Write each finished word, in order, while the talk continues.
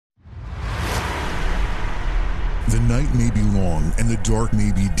The night may be long and the dark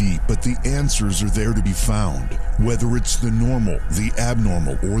may be deep, but the answers are there to be found. Whether it's the normal, the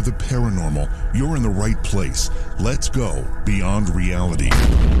abnormal, or the paranormal, you're in the right place. Let's go beyond reality.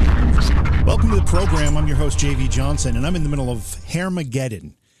 Welcome to the program. I'm your host, J.V. Johnson, and I'm in the middle of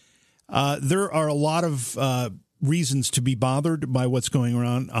Hairmageddon. There are a lot of reasons to be bothered by what's going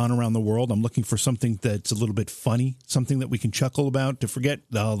on around the world. I'm looking for something that's a little bit funny, something that we can chuckle about to forget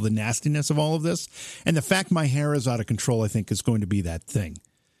the nastiness of all of this. And the fact my hair is out of control, I think, is going to be that thing.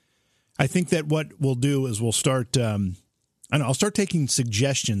 I think that what we'll do is we'll start, I'll start taking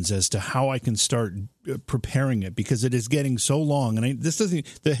suggestions as to how I can start preparing it, because it is getting so long. And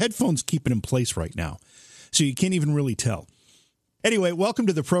the headphones keep it in place right now, so you can't even really tell. Anyway, welcome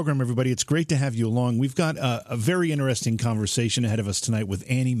to the program, everybody. It's great to have you along. We've got a very interesting conversation ahead of us tonight with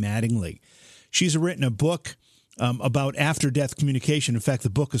Annie Mattingly. She's written a book about after-death communication. In fact,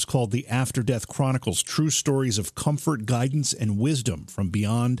 the book is called The After-Death Chronicles, True Stories of Comfort, Guidance, and Wisdom from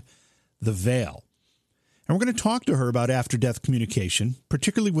Beyond the Veil. And we're going to talk to her about after-death communication,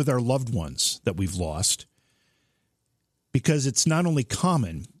 particularly with our loved ones that we've lost, because it's not only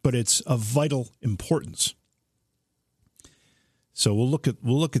common, but it's of vital importance. So we'll look at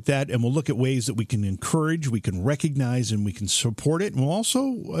that, and we'll look at ways that we can encourage, we can recognize, and we can support it. And we'll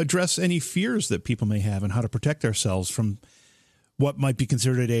also address any fears that people may have and how to protect ourselves from what might be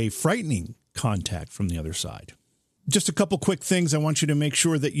considered a frightening contact from the other side. Just a couple quick things. I want you to make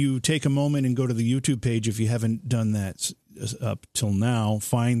sure that you take a moment and go to the YouTube page if you haven't done that up till now.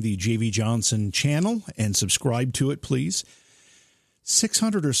 Find the J.V. Johnson channel and subscribe to it, please.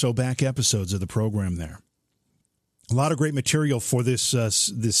 600 or so back episodes of the program there. A lot of great material for this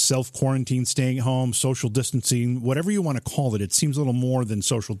self-quarantine, staying home, social distancing, whatever you want to call it. It seems a little more than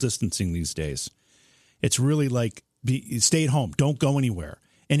social distancing these days. It's really like stay at home. Don't go anywhere.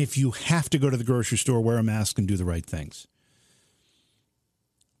 And if you have to go to the grocery store, wear a mask and do the right things.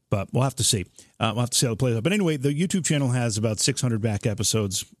 But we'll have to see. We'll have to see how it plays out. But anyway, the YouTube channel has about 600 back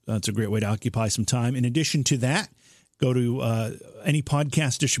episodes. It's a great way to occupy some time. In addition to that, go to any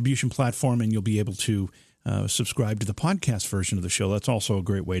podcast distribution platform and you'll be able to subscribe to the podcast version of the show. That's also a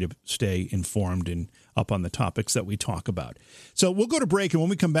great way to stay informed and up on the topics that we talk about. So we'll go to break, and when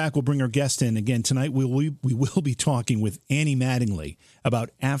we come back, we'll bring our guest in. Again, tonight we will be talking with Annie Mattingly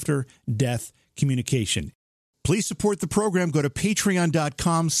about after-death communication. Please support the program. Go to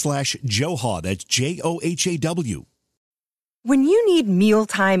patreon.com/Johhaw. That's Johhaw. When you need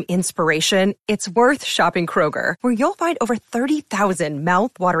mealtime inspiration, it's worth shopping Kroger, where you'll find over 30,000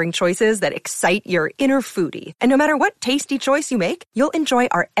 mouth-watering choices that excite your inner foodie. And no matter what tasty choice you make, you'll enjoy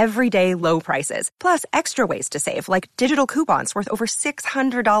our everyday low prices, plus extra ways to save, like digital coupons worth over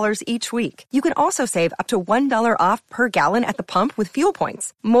 $600 each week. You can also save up to $1 off per gallon at the pump with fuel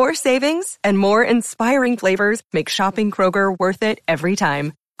points. More savings and more inspiring flavors make shopping Kroger worth it every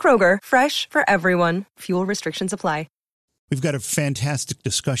time. Kroger, fresh for everyone. Fuel restrictions apply. We've got a fantastic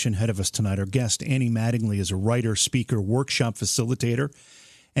discussion ahead of us tonight. Our guest, Annie Mattingly, is a writer, speaker, workshop facilitator,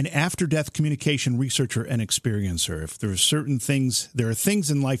 and after-death communication researcher and experiencer. If there are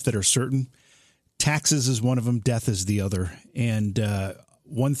things in life that are certain. Taxes is one of them. Death is the other. And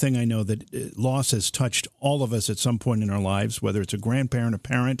one thing I know that loss has touched all of us at some point in our lives, whether it's a grandparent, a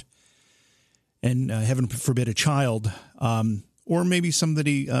parent, and heaven forbid a child, or maybe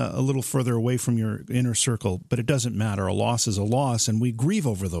somebody a little further away from your inner circle, but it doesn't matter. A loss is a loss, and we grieve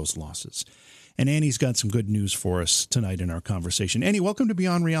over those losses. And Annie's got some good news for us tonight in our conversation. Annie, welcome to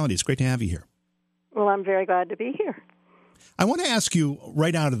Beyond Reality. It's great to have you here. Well, I'm very glad to be here. I want to ask you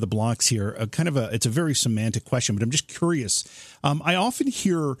right out of the blocks here, it's a very semantic question, but I'm just curious. I often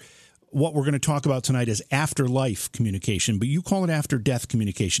hear what we're going to talk about tonight as afterlife communication, but you call it after-death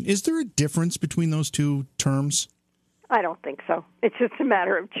communication. Is there a difference between those two terms? I don't think so. It's just a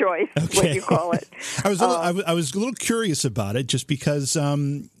matter of choice, what you call it. I was a little curious about it, just because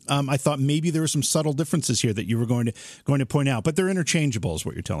I thought maybe there were some subtle differences here that you were going to point out, but they're interchangeable, is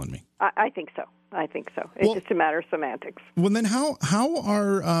what you're telling me. I think so. It's just a matter of semantics. Well, then how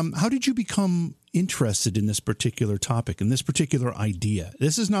did you become interested in this particular topic and this particular idea?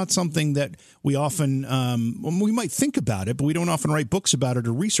 This is not something that we often we might think about it, but we don't often write books about it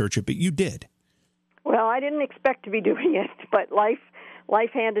or research it. But you did. Well, I didn't expect to be doing it, but life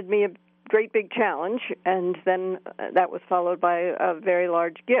handed me a great big challenge, and then that was followed by a very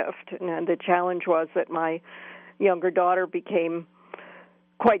large gift. And the challenge was that my younger daughter became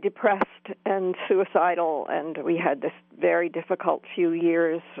quite depressed and suicidal, and we had this very difficult few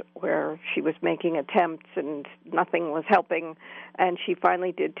years where she was making attempts and nothing was helping, and she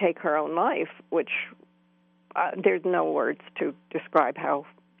finally did take her own life, which there's no words to describe how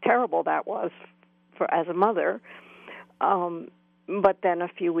terrible that was as a mother. But then a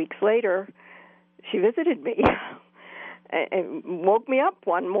few weeks later, she visited me and woke me up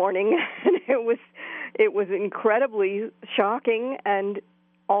one morning, and it was incredibly shocking and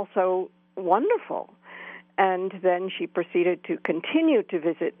also wonderful. And then she proceeded to continue to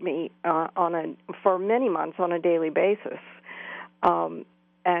visit me for many months on a daily basis.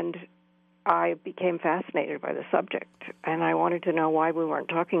 And I became fascinated by the subject, and I wanted to know why we weren't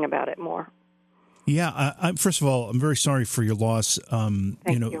talking about it more. Yeah, first of all, I'm very sorry for your loss. Thank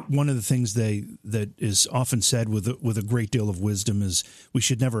you. One of the things that is often said with a great deal of wisdom is we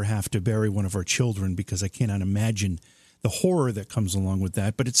should never have to bury one of our children, because I cannot imagine the horror that comes along with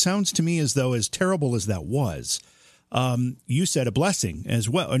that. But it sounds to me as though, as terrible as that was, you said a blessing as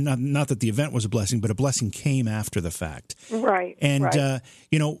well. Not that the event was a blessing, but a blessing came after the fact. Right. And right.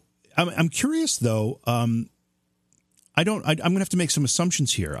 I'm curious though. I'm going to have to make some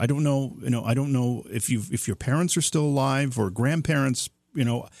assumptions here. I don't know. I don't know if your parents are still alive or grandparents.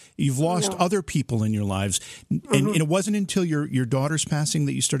 You've lost other people in your lives, and it wasn't until your daughter's passing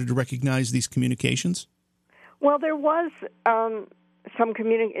that you started to recognize these communications. Well, there was some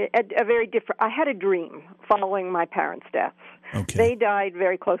a very different. I had a dream following my parents' deaths. Okay. They died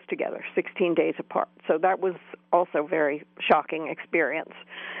very close together, 16 days apart. So that was also a very shocking experience.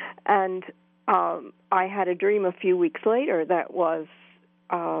 And I had a dream a few weeks later that was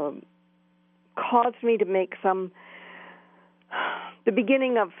caused me to make the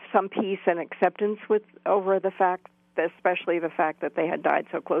beginning of some peace and acceptance over the fact, especially the fact that they had died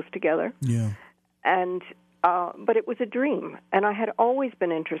so close together. Yeah. And but it was a dream, and I had always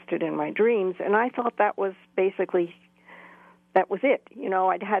been interested in my dreams, and I thought that was it.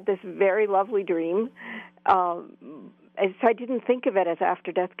 I'd had this very lovely dream. I didn't think of it as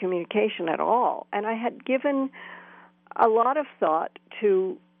after-death communication at all. And I had given a lot of thought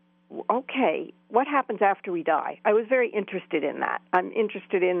to, okay, what happens after we die? I was very interested in that. I'm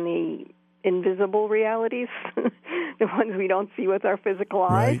interested in the invisible realities, the ones we don't see with our physical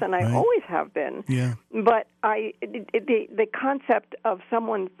eyes, and I always have been. Yeah. But the concept of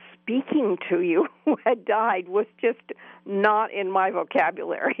someone speaking to you who had died was just not in my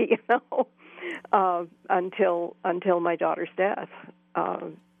vocabulary, until my daughter's death.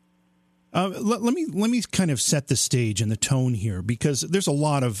 Let me kind of set the stage and the tone here, because there's a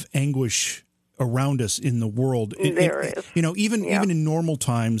lot of anguish around us in the world. There is. Even in normal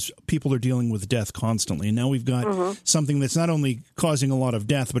times, people are dealing with death constantly. And now we've got something that's not only causing a lot of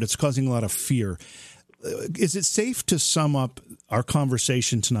death, but it's causing a lot of fear. Is it safe to sum up our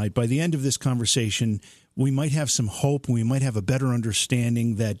conversation tonight? By the end of this conversation, we might have some hope. We might have a better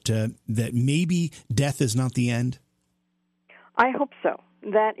understanding that maybe death is not the end. I hope so.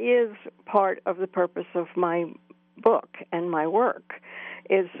 That is part of the purpose of my book and my work.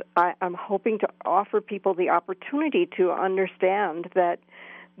 I'm hoping to offer people the opportunity to understand that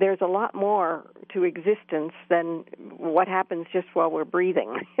there's a lot more to existence than what happens just while we're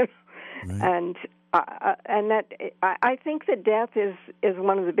breathing. Right. And that I think that death is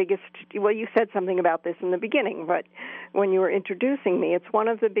one of the biggest. Well, you said something about this in the beginning, but when you were introducing me, it's one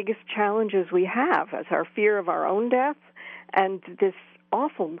of the biggest challenges we have, as our fear of our own death and this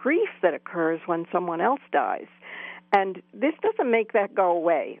awful grief that occurs when someone else dies. And this doesn't make that go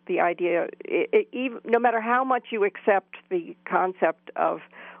away. The idea, no matter how much you accept the concept of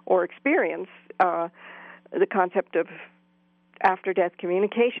or experience the concept of after-death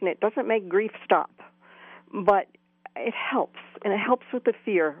communication, it doesn't make grief stop. But it helps, and it helps with the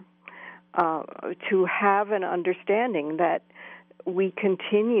fear to have an understanding that we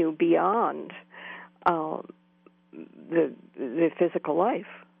continue beyond the physical life.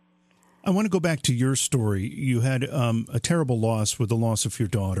 I want to go back to your story. You had a terrible loss with the loss of your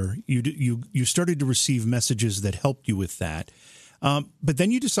daughter. You started to receive messages that helped you with that. But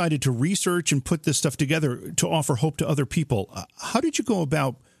then you decided to research and put this stuff together to offer hope to other people. How did you go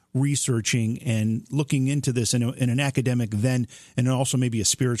about researching and looking into this in an academic then and also maybe a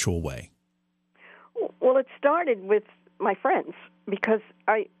spiritual way? Well, it started with my friends, because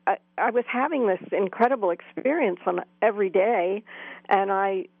I was having this incredible experience on every day, and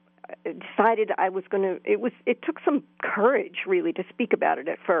I decided I was going to. It took some courage, really, to speak about it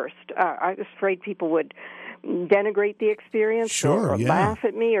at first. I was afraid people would denigrate the experience, or laugh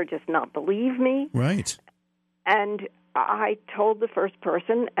at me, or just not believe me. Right. And I told the first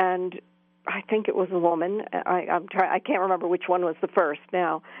person, and I think it was a woman. I can't remember which one was the first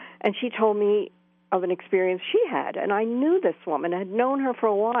now. And she told me of an experience she had, and I knew this woman. I had known her for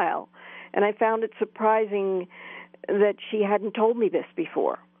a while, and I found it surprising that she hadn't told me this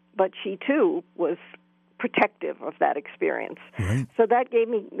before. But she, too, was protective of that experience. Right. So that gave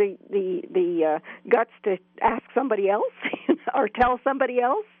me the guts to ask somebody else or tell somebody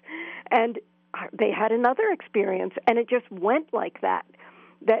else, and they had another experience, and it just went like that.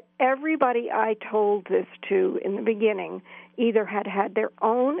 That everybody I told this to in the beginning either had had their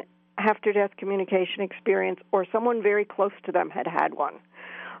own after-death communication experience or someone very close to them had had one.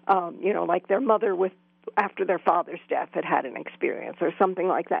 Like their mother after their father's death had an experience or something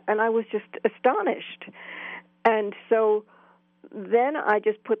like that. And I was just astonished. And so then I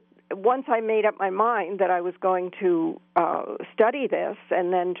just once I made up my mind that I was going to study this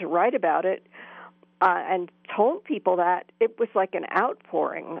and then to write about it, and told people that, it was like an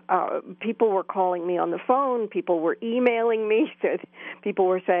outpouring. People were calling me on the phone. People were emailing me. People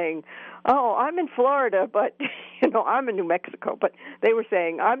were saying, "Oh, I'm in Florida, but I'm in New Mexico." But they were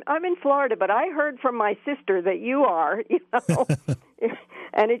saying, "I'm in Florida, but I heard from my sister that you are."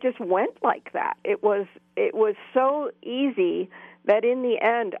 And it just went like that. It was so easy that in the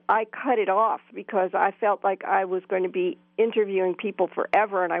end I cut it off because I felt like I was going to be interviewing people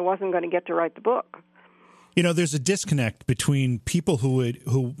forever, and I wasn't going to get to write the book. There's a disconnect between people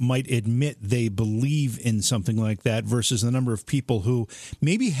who might admit they believe in something like that versus the number of people who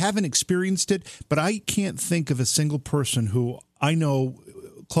maybe haven't experienced it, but I can't think of a single person who I know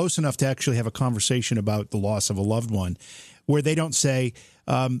close enough to actually have a conversation about the loss of a loved one where they don't say,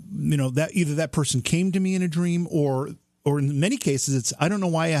 that either that person came to me in a dream or in many cases, it's, I don't know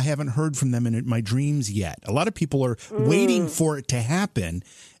why I haven't heard from them in my dreams yet. A lot of people are waiting for it to happen.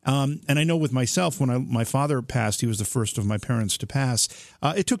 And I know with myself, when my father passed, he was the first of my parents to pass.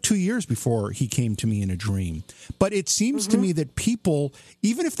 It took 2 years before he came to me in a dream. But it seems to me that people,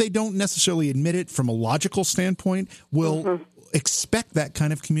 even if they don't necessarily admit it from a logical standpoint, will expect that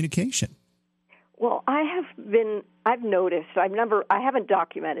kind of communication. Well, I've noticed, I haven't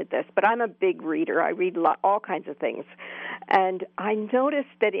documented this, but I'm a big reader. I read all kinds of things. And I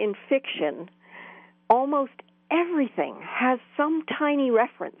noticed that in fiction, almost everything has some tiny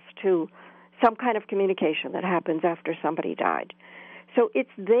reference to some kind of communication that happens after somebody died. So it's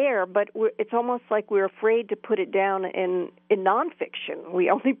there, but it's almost like we're afraid to put it down in nonfiction. We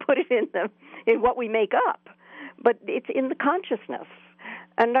only put it in what we make up. But it's in the consciousness.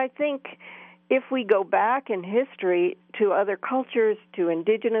 And I think if we go back in history to other cultures, to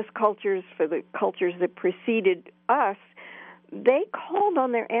indigenous cultures, for the cultures that preceded us, they called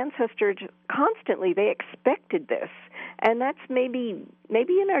on their ancestors constantly. They expected this, and that's maybe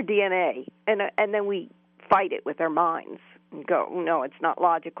in our DNA. And then we fight it with our minds and go, "No, it's not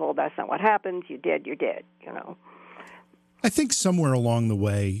logical. That's not what happens. You're dead. I think somewhere along the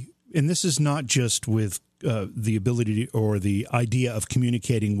way, and this is not just with the ability or the idea of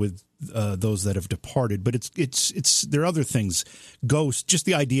communicating with those that have departed, but it's there are other things, ghosts, just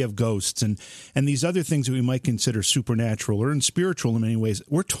the idea of ghosts and these other things that we might consider supernatural or spiritual in many ways.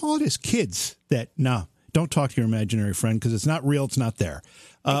 We're taught as kids that don't talk to your imaginary friend because it's not real, it's not there.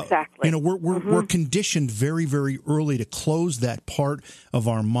 Exactly. We're conditioned very, very early to close that part of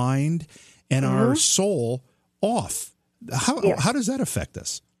our mind and our soul off. How does that affect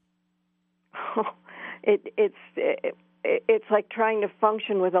us? It's like trying to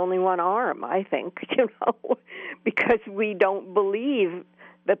function with only one arm, I think, because we don't believe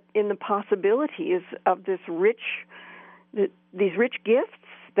that in the possibilities of these rich gifts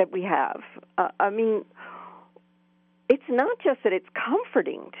that we have. It's not just that it's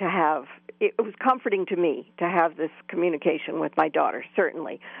comforting to have. It was comforting to me to have this communication with my daughter,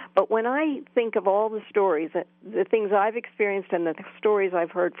 certainly. But when I think of all the stories, the things I've experienced and the stories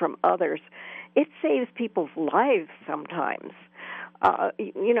I've heard from others, it saves people's lives sometimes. A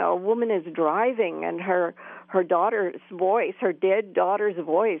woman is driving and her daughter's voice, her dead daughter's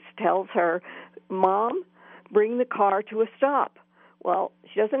voice, tells her, "Mom, bring the car to a stop." Well,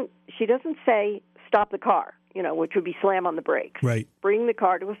 she doesn't say stop the car, which would be slam on the brakes. Right. Bring the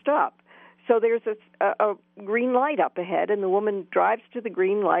car to a stop. So there's a green light up ahead, and the woman drives to the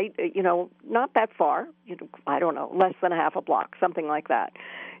green light, not that far, I don't know, less than a half a block, something like that.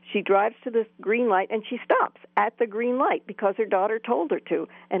 She drives to this green light, and she stops at the green light because her daughter told her to,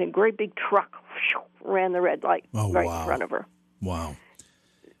 and a great big truck ran the red light in front of her. Wow.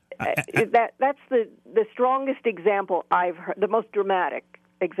 That's the strongest example I've heard, the most dramatic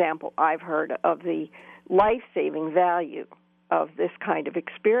example I've heard of the life-saving value of this kind of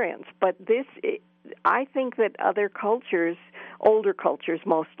experience. But I think that other cultures, older cultures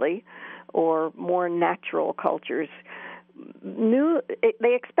mostly, or more natural cultures,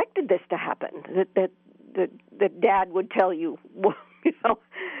 they expected this to happen, that Dad would tell you,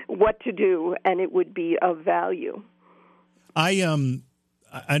 what to do, and it would be of value.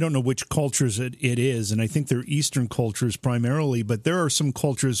 I don't know which cultures it is, and I think they're Eastern cultures primarily, but there are some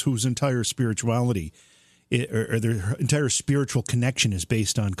cultures whose entire spirituality or their entire spiritual connection is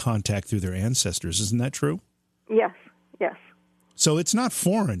based on contact through their ancestors. Isn't that true? Yes. So it's not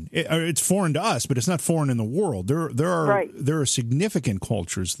foreign. It's foreign to us, but it's not foreign in the world. There are significant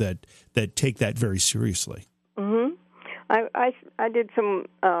cultures that take that very seriously. Mm-hmm. I did some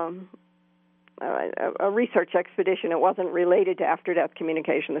a research expedition. It wasn't related to after-death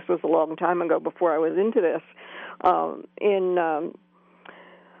communication. This was a long time ago before I was into this, in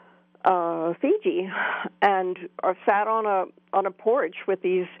Fiji, and I sat on a porch with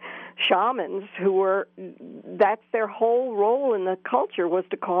these shamans that's their whole role in the culture, was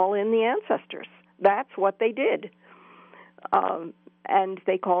to call in the ancestors. That's what they did. And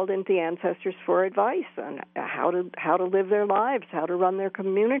they called in the ancestors for advice on how to live their lives, how to run their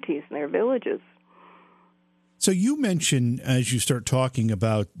communities and their villages. So you mention, as you start talking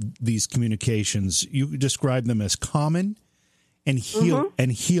about these communications, you describe them as common and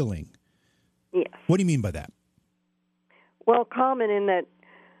healing. Yes. What do you mean by that? Well, common in that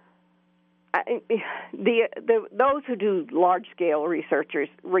those who do large-scale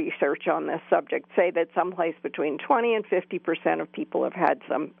research on this subject say that someplace between 20 and 50% of people have had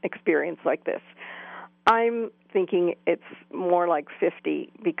some experience like this. I'm thinking it's more like 50,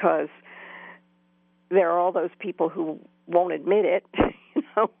 because there are all those people who won't admit it,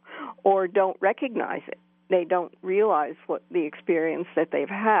 or don't recognize it. They don't realize what the experience that they've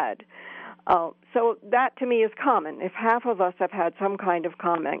had. So that, to me, is common. If half of us have had some kind of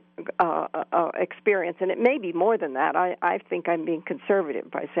common experience, and it may be more than that, I think I'm being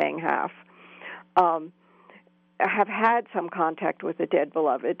conservative by saying half, have had some contact with a dead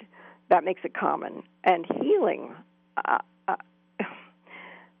beloved, that makes it common. And healing,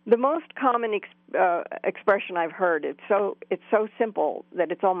 the most common expression I've heard, it's so simple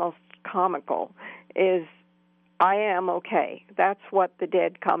that it's almost comical, is I am okay. That's what the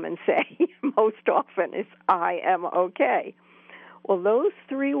dead come and say most often, is I am okay. Well, those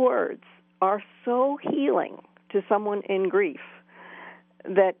three words are so healing to someone in grief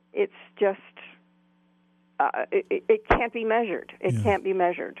that it's just, it can't be measured. It can't be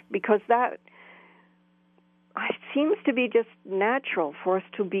measured, because that it seems to be just natural for us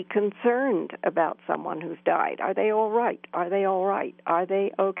to be concerned about someone who's died. Are they all right? Are they all right? Are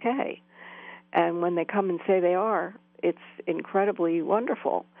they okay? And when they come and say they are, it's incredibly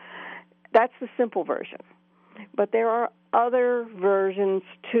wonderful. That's the simple version. But there are other versions,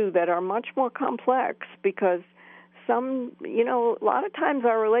 too, that are much more complex, because a lot of times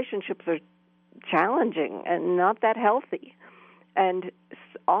our relationships are challenging and not that healthy. And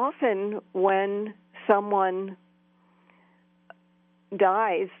often when someone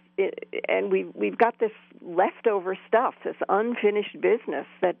dies, and we've got this leftover stuff, this unfinished business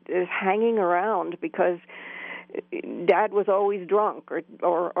that is hanging around because Dad was always drunk,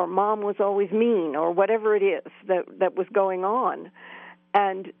 or Mom was always mean, or whatever it is that was going on.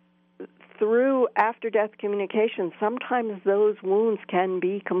 And through after-death communication, sometimes those wounds can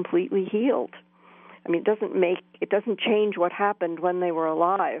be completely healed. I mean, it doesn't change what happened when they were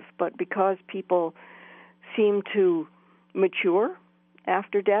alive, but because people seem to mature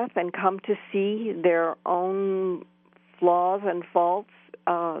after death and come to see their own flaws and faults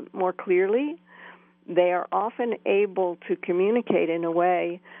more clearly, they are often able to communicate in a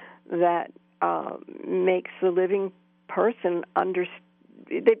way that makes the living person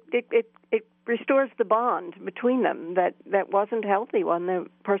it restores the bond between them that wasn't healthy when the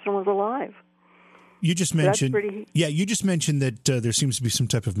person was alive. You just mentioned, you just mentioned that there seems to be some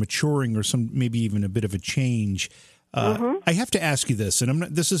type of maturing, or maybe even a bit of a change. I have to ask you this, and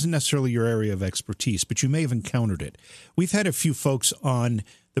this isn't necessarily your area of expertise, but you may have encountered it. We've had a few folks on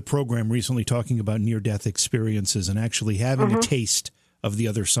the program recently talking about near-death experiences and actually having a taste of the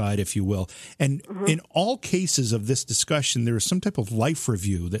other side, if you will. And in all cases of this discussion, there is some type of life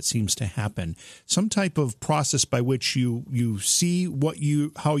review that seems to happen, some type of process by which you see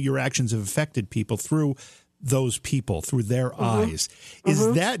how your actions have affected people through those people, through their eyes.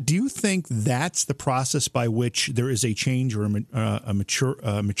 Do you think that's the process by which there is a change or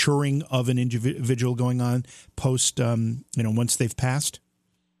a maturing of an individual going on post, once they've passed?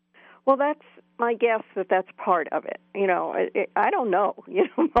 Well, that's my guess that's part of it. I don't know.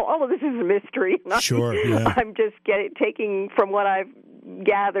 All of this is a mystery. Sure, yeah. I'm just taking from what I've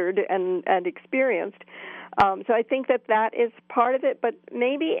gathered and experienced. So I think that is part of it, but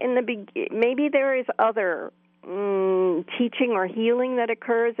maybe maybe there is other teaching or healing that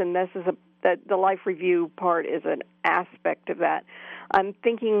occurs, and this is that the life review part is an aspect of that. I'm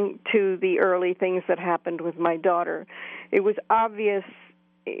thinking to the early things that happened with my daughter. It was obvious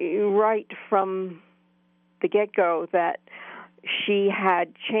right from the get-go that she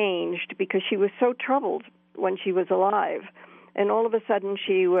had changed because she was so troubled when she was alive. And all of a sudden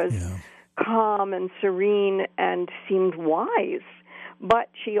she was calm and serene and seemed wise. But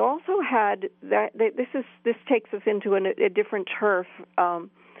she also had that. This takes us into a different turf.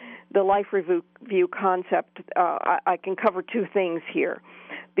 The life review concept. I can cover two things here,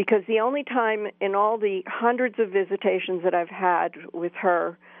 because the only time in all the hundreds of visitations that I've had with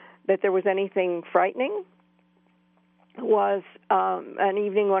her that there was anything frightening was an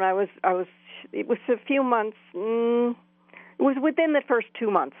evening when I was. It was a few months. It was within the first 2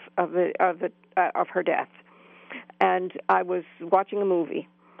 months of her death, and I was watching a movie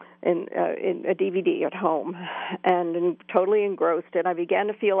in a DVD at home, and totally engrossed. And I began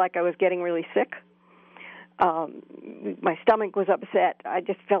to feel like I was getting really sick. My stomach was upset. I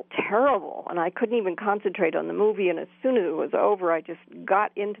just felt terrible, and I couldn't even concentrate on the movie. And as soon as it was over, I just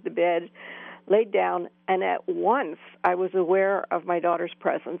got into the bed, laid down, and at once I was aware of my daughter's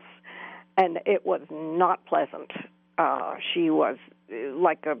presence, and it was not pleasant. She was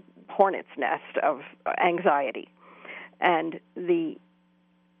like a hornet's nest of anxiety. And the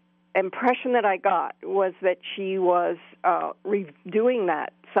impression that I got was that she was doing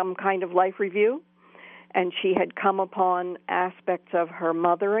some kind of life review, and she had come upon aspects of her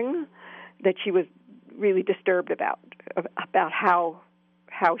mothering that she was really disturbed about how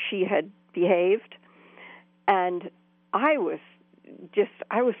she had behaved. And I was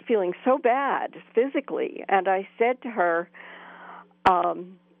feeling so bad physically, and I said to her,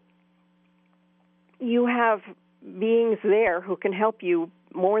 you have beings there who can help you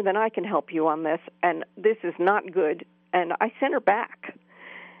more than I can help you on this, and this is not good. And I sent her back,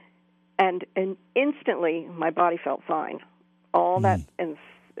 and instantly my body felt fine. All that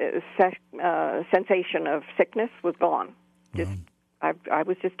sensation of sickness was gone. I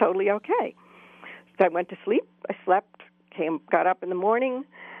was just totally okay. So I went to sleep. I slept. Got up in the morning,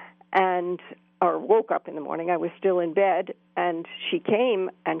 or woke up in the morning. I was still in bed, and she came,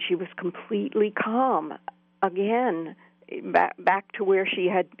 and she was completely calm again, back to where she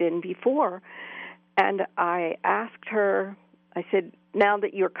had been before. And I asked her, I said, now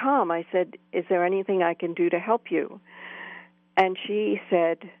that you're calm, I said, is there anything I can do to help you? And she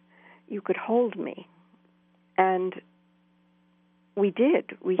said, you could hold me. And we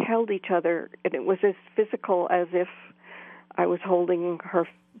did. We held each other, and it was as physical as if I was holding her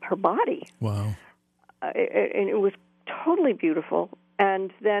body. Wow. And it was totally beautiful.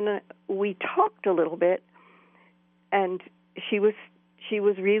 And then we talked a little bit, and she was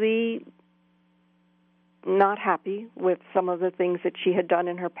really not happy with some of the things that she had done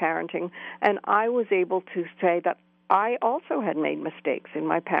in her parenting. And I was able to say that I also had made mistakes in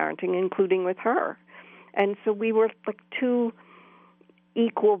my parenting, including with her. And so we were like two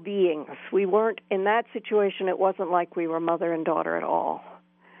equal beings. We weren't, in that situation, it wasn't like we were mother and daughter at all.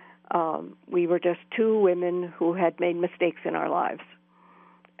 We were just two women who had made mistakes in our lives.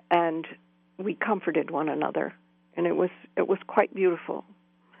 And we comforted one another. And it was quite beautiful.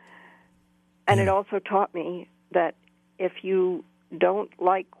 And it also taught me that if you don't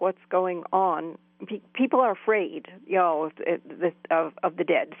like what's going on, people are afraid, of the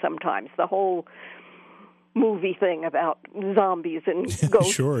dead sometimes. The whole movie thing about zombies and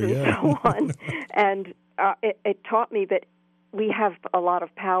ghosts and so on. And it taught me that we have a lot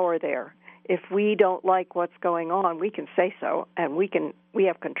of power there. If we don't like what's going on, we can say so, and we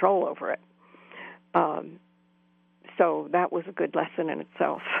have control over it. So that was a good lesson in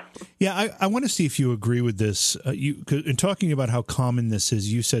itself. Yeah, I want to see if you agree with this. In talking about how common this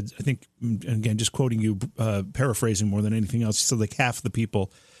is, you said, I think, again, just quoting you, paraphrasing more than anything else, so like half the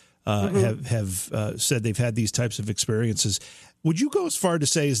people have said they've had these types of experiences. Would you go as far to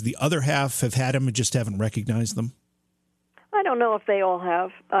say as the other half have had them and just haven't recognized them? I don't know if they all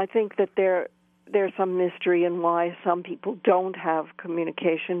have. I think that there's some mystery in why some people don't have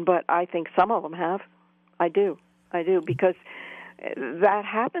communication, but I think some of them have. I do, because that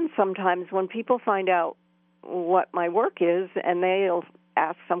happens sometimes when people find out what my work is, and they'll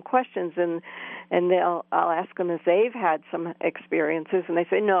ask some questions, and I'll ask them if they've had some experiences, and they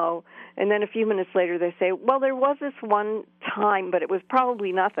say no. And then a few minutes later they say, well, there was this one time, but it was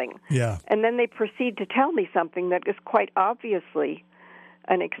probably nothing. Yeah. And then they proceed to tell me something that is quite obviously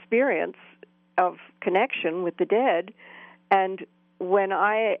an experience of connection with the dead. And when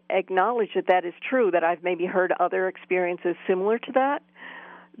I acknowledge that that is true, that I've maybe heard other experiences similar to that,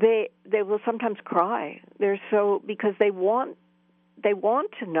 they will sometimes cry. Because they want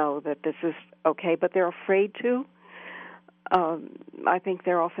to know that this is okay, but they're afraid to. I think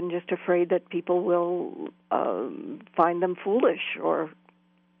they're often just afraid that people will find them foolish or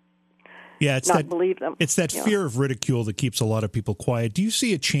Yeah, it's not believe them. It's that fear of ridicule that keeps a lot of people quiet. Do you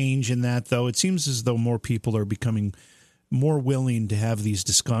see a change in that, though? It seems as though more people are becoming more willing to have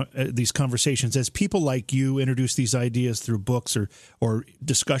these conversations as people like you introduce these ideas through books or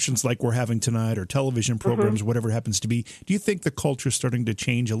discussions like we're having tonight or television programs, whatever it happens to be. Do you think the culture is starting to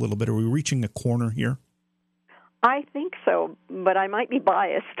change a little bit? Are we reaching a corner here? I think so, but I might be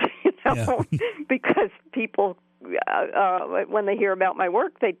biased, because people, when they hear about my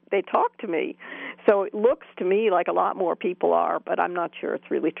work, they talk to me. So it looks to me like a lot more people are, but I'm not sure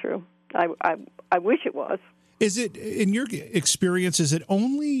it's really true. I wish it was. Is it, in your experience, is it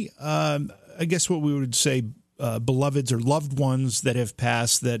only, I guess what we would say, beloveds or loved ones that have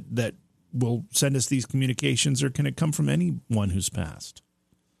passed that will send us these communications, or can it come from anyone who's passed?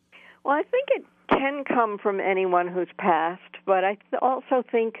 Well, I think it can come from anyone who's passed, but I also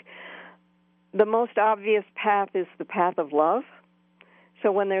think the most obvious path is the path of love.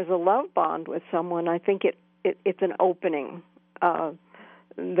 So when there's a love bond with someone, I think it's an opening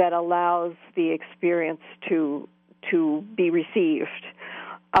that allows the experience to be received.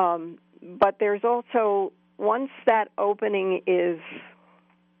 But there's also, once that opening is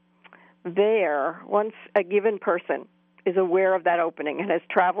there, once a given person is aware of that opening and has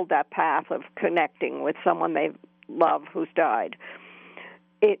traveled that path of connecting with someone they love who's died,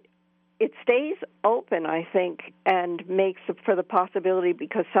 it stays open, I think, and makes for the possibility,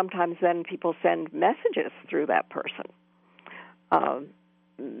 because sometimes then people send messages through that person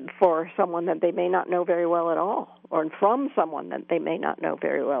for someone that they may not know very well at all, or from someone that they may not know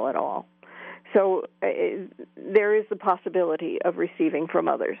very well at all. So there is the possibility of receiving from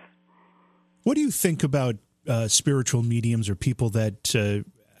others. What do you think about spiritual mediums or people that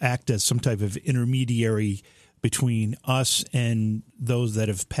act as some type of intermediary between us and those that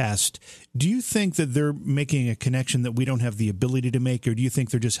have passed? Do you think that they're making a connection that we don't have the ability to make, or do you think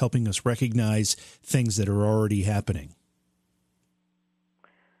they're just helping us recognize things that are already happening?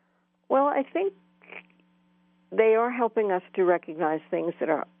 Well, I think they are helping us to recognize things that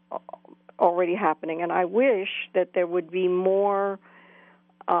are already happening, and I wish that there would be more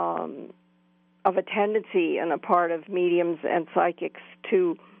of a tendency on the part of mediums and psychics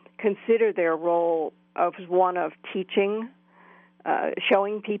to consider their role as one of teaching,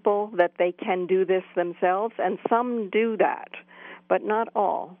 showing people that they can do this themselves, and some do that, but not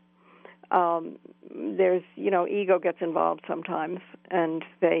all. There's, ego gets involved sometimes, and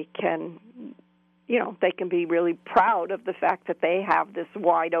they can be really proud of the fact that they have this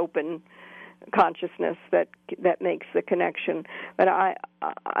wide open consciousness that makes the connection. But I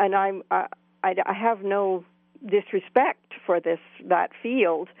have no disrespect for that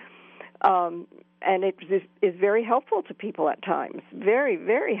field, and it is very helpful to people at times, very,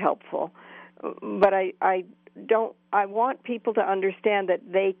 very helpful. But I want people to understand that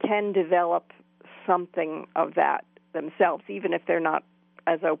they can develop something of that themselves, even if they're not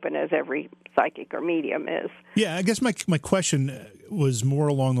as open as every psychic or medium is. Yeah, I guess my question was more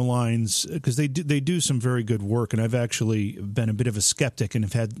along the lines, because they do some very good work, and I've actually been a bit of a skeptic and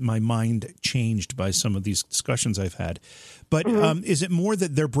have had my mind changed by some of these discussions I've had. But is it more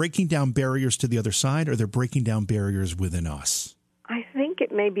that they're breaking down barriers to the other side, or they're breaking down barriers within us? I think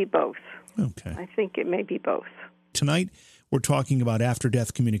it may be both. Okay. I think it may be both. Tonight, we're talking about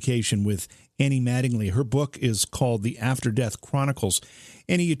after-death communication with Annie Mattingly. Her book is called The After-Death Chronicles.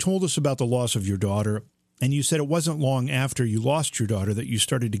 Annie, you told us about the loss of your daughter, and you said it wasn't long after you lost your daughter that you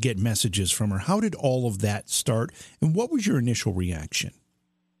started to get messages from her. How did all of that start, and what was your initial reaction?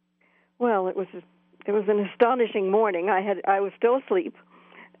 Well, it was an astonishing morning. I was still asleep,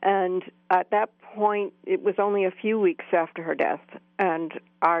 and at that point, it was only a few weeks after her death, and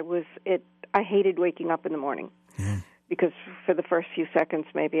I hated waking up in the morning. Yeah. Because for the first few seconds,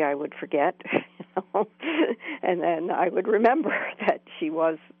 maybe I would forget, and then I would remember that she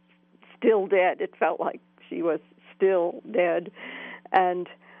was still dead. It felt like she was still dead. And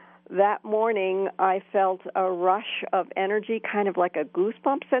that morning, I felt a rush of energy, kind of like a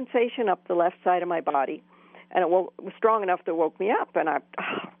goosebump sensation up the left side of my body. And it was strong enough to woke me up, and I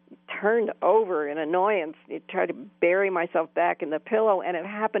turned over in annoyance. I tried to bury myself back in the pillow, and it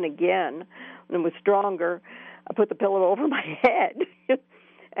happened again, and it was stronger. I put the pillow over my head.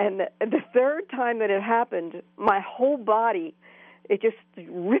 And the third time that it happened, my whole body, it just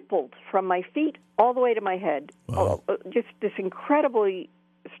rippled from my feet all the way to my head. Wow. Just this incredibly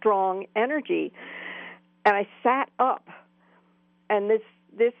strong energy. And I sat up. And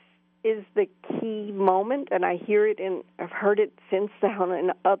this is the key moment, and I've heard it since then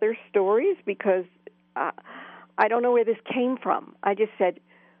in other stories, because I don't know where this came from. I just said,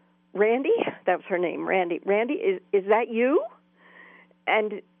 Randy, that was her name, Randy, is that you?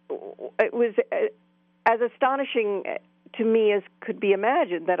 And it was as astonishing to me as could be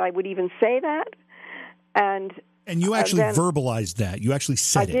imagined that I would even say that. And you actually verbalized that. You actually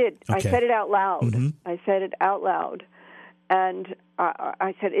said it. I did. Okay. I said it out loud. Mm-hmm. I said it out loud. And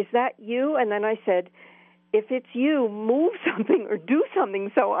I said, "Is that you?" And then I said, "If it's you, move something or do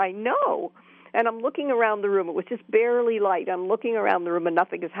something so I know." And I'm looking around the room. It was just barely light. I'm looking around the room and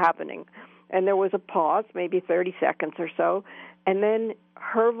nothing is happening. And there was a pause, maybe 30 seconds or so. And then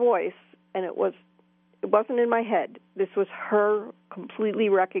her voice, and it wasn't in my head. This was her completely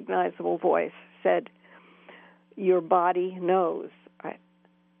recognizable voice, said, "Your body knows."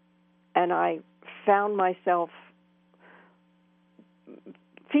 And I found myself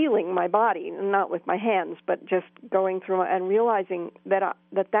feeling my body, not with my hands, but just going through and realizing that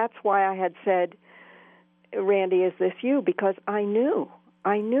that's why I had said, "Randy, is this you?" Because I knew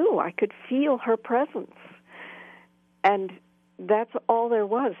I could feel her presence. And that's all there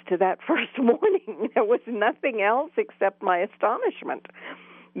was to that first morning. There was nothing else except my astonishment,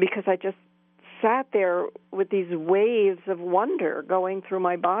 because I just sat there with these waves of wonder going through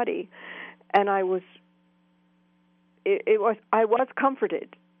my body, and I was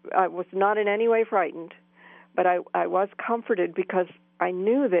comforted. I was not in any way frightened, but I was comforted because I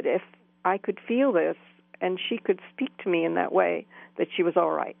knew that if I could feel this and she could speak to me in that way, that she was all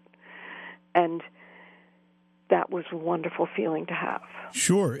right. And that was a wonderful feeling to have.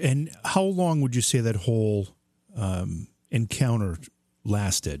 Sure. And how long would you say that whole encounter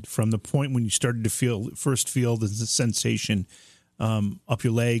lasted, from the point when you started to first feel the sensation up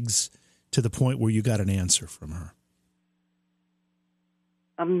your legs to the point where you got an answer from her?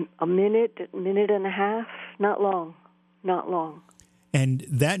 A minute and a half, not long. And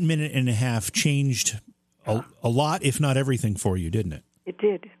that minute and a half changed a lot, if not everything, for you, didn't it? It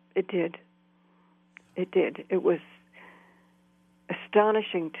did. It was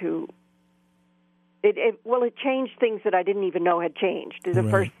astonishing to. It changed things that I didn't even know had changed. The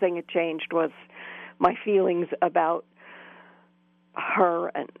Right. first thing it changed was my feelings about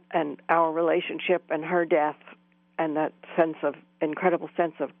her and our relationship and her death, and that incredible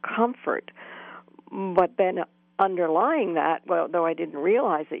sense of comfort. But then underlying that, well, though I didn't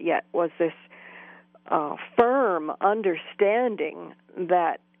realize it yet, was this firm understanding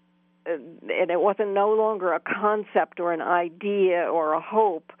that, and it wasn't no longer a concept or an idea or a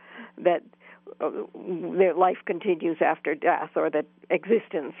hope that that life continues after death or that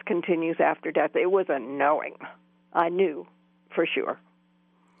existence continues after death. It was a knowing. I knew for sure.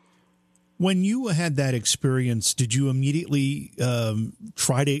 When you had that experience, did you immediately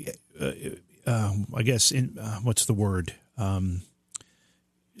try to, what's the word,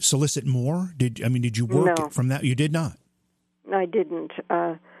 solicit more? Did you work from that? You did not? I didn't.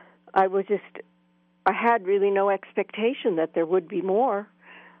 I had really no expectation that there would be more.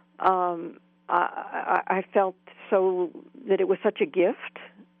 I felt so that it was such a gift.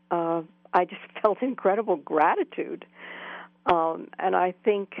 I just felt incredible gratitude. And I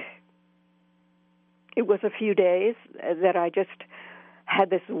think it was a few days that I just had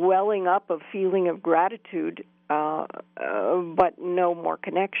this welling up of feeling of gratitude, but no more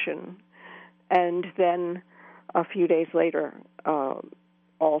connection. And then a few days later,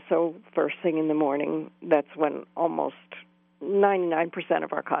 also first thing in the morning, that's when almost 99%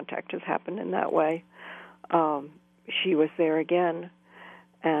 of our contact has happened in that way. She was there again,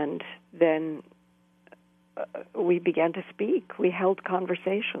 and then we began to speak. We held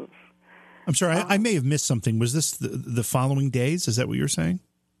conversations. I'm sorry, I may have missed something. Was this the following days? Is that what you're saying?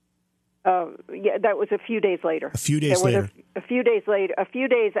 Yeah, that was a few days later. A few days later. A few days later. A few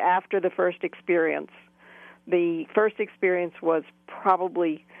days after the first experience. The first experience was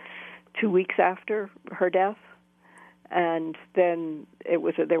probably 2 weeks after her death, and then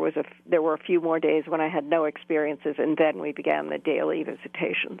there were a few more days when I had no experiences, and then we began the daily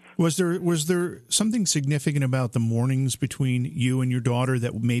visitations. Was there something significant about the mornings between you and your daughter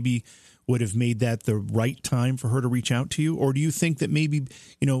that maybe would have made that the right time for her to reach out to you? Or do you think that maybe,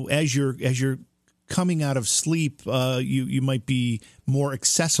 as you're coming out of sleep, you might be more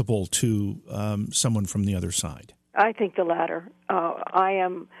accessible to someone from the other side? I think the latter.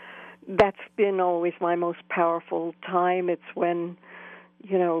 That's been always my most powerful time. It's when,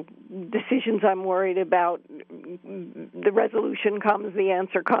 decisions I'm worried about, the resolution comes, the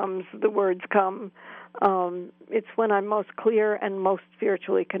answer comes, the words come. It's when I'm most clear and most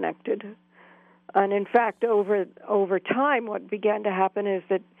spiritually connected. And in fact, over time, what began to happen is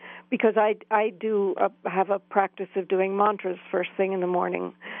that because I do have a practice of doing mantras first thing in the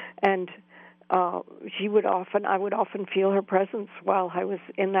morning, and I would often feel her presence while I was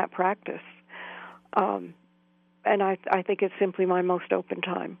in that practice. And I think it's simply my most open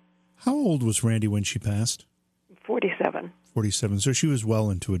time. How old was Randy when she passed? 47. 47. So she was well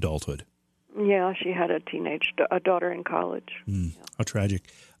into adulthood. Yeah, she had a daughter in college. How tragic.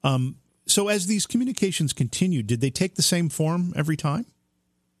 So as these communications continued, did they take the same form every time?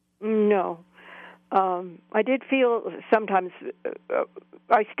 No. I did feel sometimes,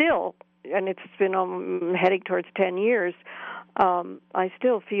 I still, and it's been heading towards 10 years, I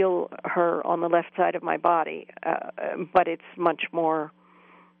still feel her on the left side of my body, but it's much more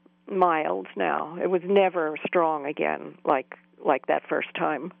mild now. It was never strong again, like that first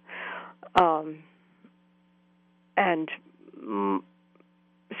time.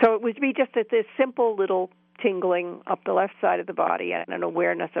 So it would be just this simple little tingling up the left side of the body and an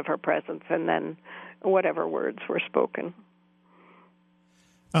awareness of her presence, and then whatever words were spoken.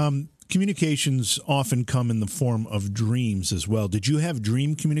 Communications often come in the form of dreams as well. Did you have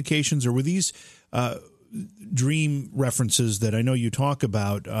dream communications, or were these dream references that I know you talk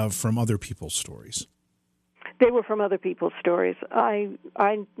about from other people's stories? They were from other people's stories. I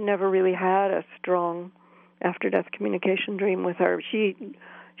never really had a strong after-death communication dream with her.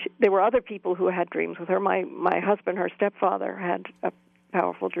 There were other people who had dreams with her. My husband, her stepfather, had a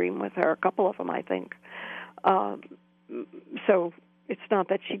powerful dream with her, a couple of them, I think. So it's not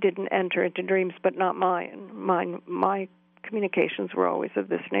that she didn't enter into dreams, but not mine. My communications were always of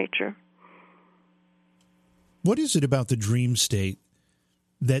this nature. What is it about the dream state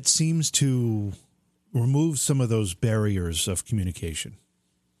that seems to remove some of those barriers of communication?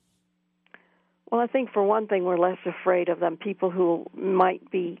 Well, I think for one thing, we're less afraid of them. People who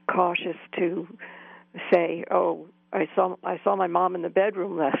might be cautious to say, "Oh, I saw my mom in the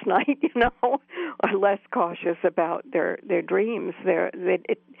bedroom last night," are less cautious about their dreams.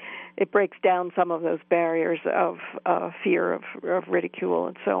 It breaks down some of those barriers of fear of ridicule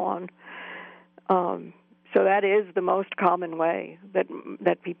and so on. So that is the most common way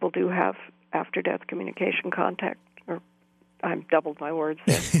that people do have after-death communication contact. I've doubled my words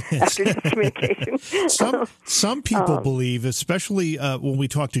there. After-death communication. Some people believe, especially when we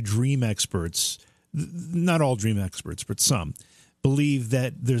talk to dream experts, not all dream experts, but some, believe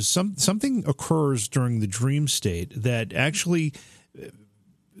that there's something occurs during the dream state that actually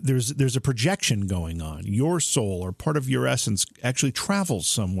there's a projection going on. Your soul or part of your essence actually travels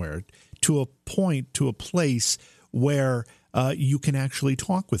somewhere to a point, to a place where you can actually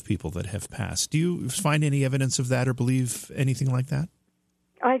talk with people that have passed. Do you find any evidence of that or believe anything like that?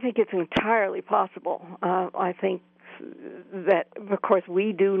 I think it's entirely possible. I think that, of course,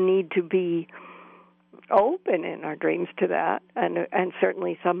 we do need to be open in our dreams to that, and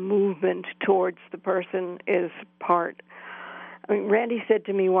certainly some movement towards the person is part. I mean, Randy said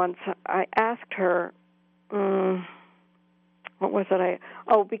to me once, I asked her, what was it?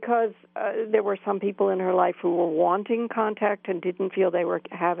 Because there were some people in her life who were wanting contact and didn't feel they were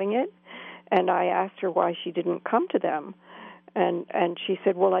having it, and I asked her why she didn't come to them, and she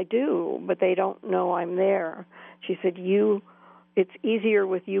said, well, I do, but they don't know I'm there. She said, it's easier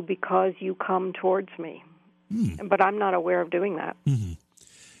with you because you come towards me, but I'm not aware of doing that. Mm-hmm.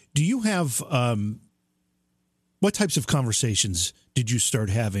 Do you have, what types of conversations did you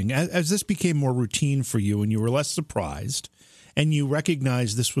start having as this became more routine for you and you were less surprised? And you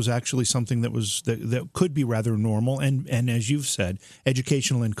recognize this was actually something that could be rather normal and, as you've said,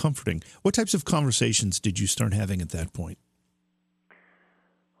 educational and comforting. What types of conversations did you start having at that point?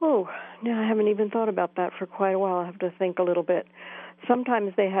 Oh, no, I haven't even thought about that for quite a while. I have to think a little bit.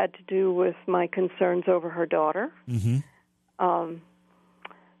 Sometimes they had to do with my concerns over her daughter. Mm-hmm.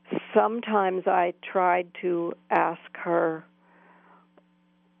 Sometimes I tried to ask her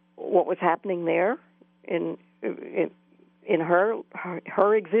what was happening there in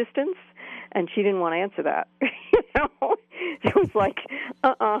her existence, and she didn't want to answer that. It was like,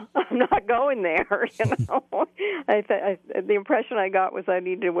 I'm not going there. The impression I got was I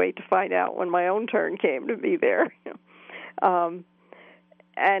needed to wait to find out when my own turn came to be there.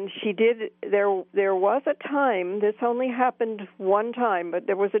 And she did. There was a time. This only happened one time, but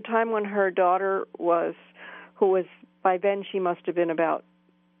there was a time when her daughter who was by then she must have been about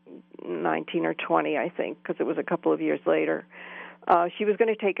 19 or 20, I think, because it was a couple of years later. She was going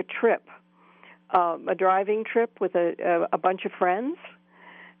to take a trip, a driving trip with a bunch of friends,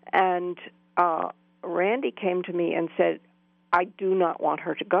 and Randy came to me and said, I do not want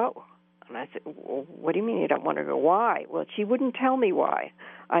her to go. And I said, well, what do you mean you don't want her to go? Why? Well, she wouldn't tell me why.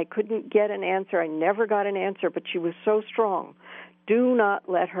 I couldn't get an answer. I never got an answer, but she was so strong. Do not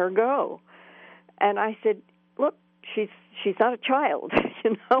let her go. And I said, look, she's not a child,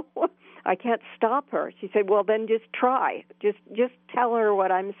 I can't stop her. She said, well, then just try. Just tell her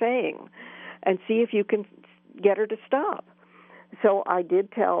what I'm saying and see if you can get her to stop. So I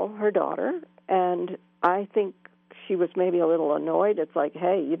did tell her daughter, and I think she was maybe a little annoyed. It's like,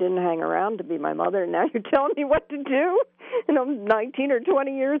 hey, you didn't hang around to be my mother, and now you're telling me what to do? And I'm 19 or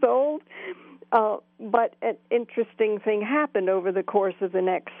 20 years old. But an interesting thing happened over the course of the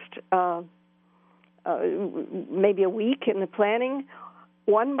next maybe a week in the planning.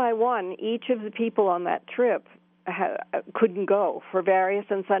 One by one, each of the people on that trip couldn't go for various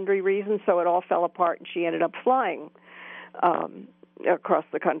and sundry reasons, so it all fell apart, and she ended up flying across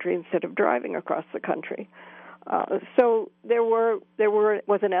the country instead of driving across the country. So there was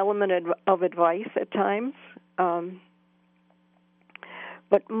an element of advice at times,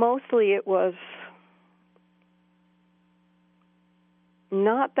 but mostly it was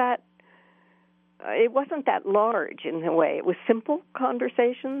not that. It wasn't that large in a way. It was simple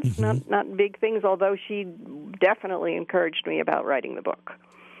conversations, not big things, although she definitely encouraged me about writing the book.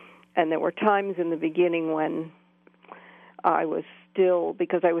 And there were times in the beginning when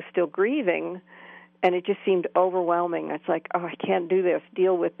because I was still grieving, and it just seemed overwhelming. It's like, oh, I can't do this.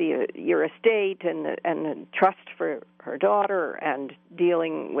 Deal with your estate and the trust for her daughter, and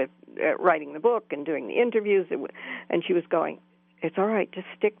dealing with writing the book and doing the interviews. And she was going, it's all right. Just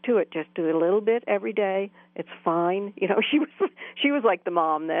stick to it. Just do a little bit every day. It's fine. You know, she was like the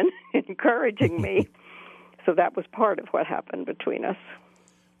mom then, encouraging me. So that was part of what happened between us.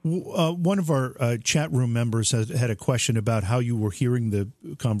 One of our chat room members had a question about how you were hearing the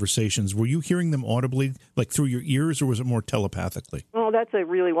conversations. Were you hearing them audibly, like through your ears, or was it more telepathically? Oh, that's a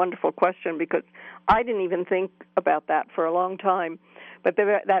really wonderful question, because I didn't even think about that for a long time. But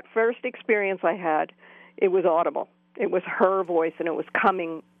that first experience I had, it was audible. It was her voice, and it was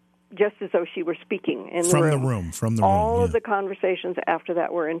coming just as though she were speaking in the room. From the room. All of the conversations after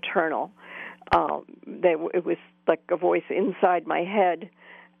that were internal. It was like a voice inside my head.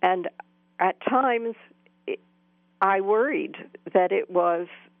 And at times, I worried that it was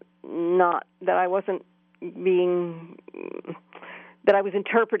not, that I wasn't that I was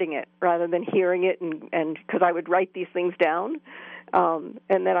interpreting it rather than hearing it, and because I would write these things down,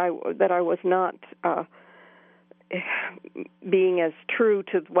 and that I was not being as true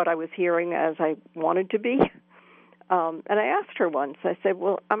to what I was hearing as I wanted to be. And I asked her once, I said,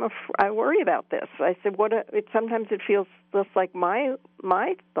 well, I worry about this. I said, sometimes it feels just like my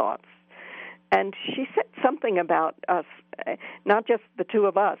thoughts. And she said something about us, not just the two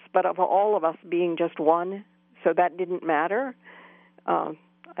of us, but of all of us being just one, so that didn't matter. I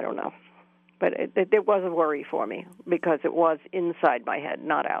don't know. But it was a worry for me, because it was inside my head,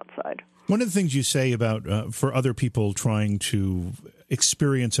 not outside. One of the things you say about for other people trying to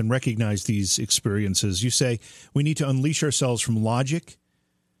experience and recognize these experiences, you say we need to unleash ourselves from logic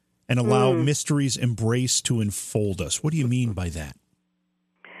and allow mysteries embrace to enfold us. What do you mean by that?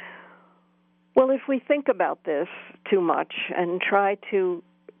 Well, if we think about this too much and try to,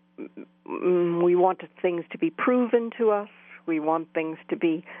 we want things to be proven to us. We want things to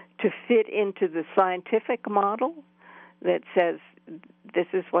fit into the scientific model that says this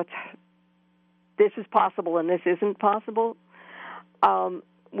is possible and this isn't possible.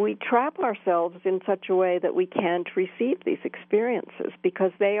 We trap ourselves in such a way that we can't receive these experiences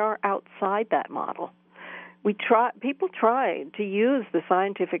because they are outside that model. People try to use the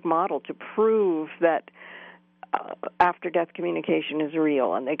scientific model to prove that after-death communication is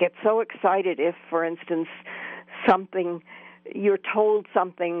real, and they get so excited if, for instance, you're told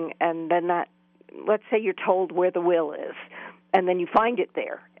something, and then let's say you're told where the will is, and then you find it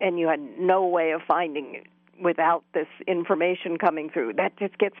there, and you had no way of finding it without this information coming through. That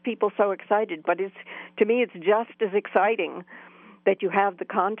just gets people so excited. But to me, it's just as exciting that you have the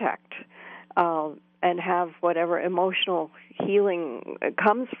contact and have whatever emotional healing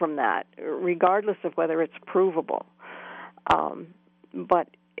comes from that, regardless of whether it's provable. But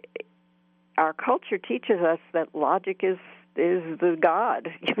our culture teaches us that logic is the God,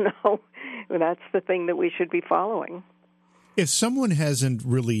 That's the thing that we should be following. If someone hasn't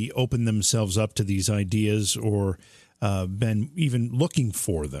really opened themselves up to these ideas or been even looking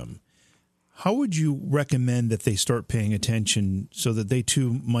for them, how would you recommend that they start paying attention so that they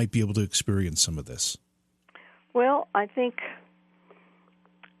too might be able to experience some of this? Well, I think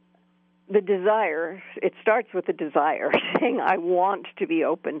it starts with the desire, saying, I want to be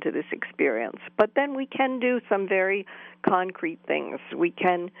open to this experience. But then we can do some very concrete things. We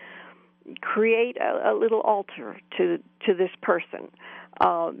can create a little altar to this person.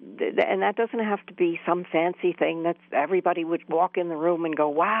 And that doesn't have to be some fancy thing that everybody would walk in the room and go,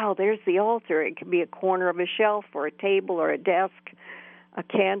 wow, there's the altar. It could be a corner of a shelf or a table or a desk, a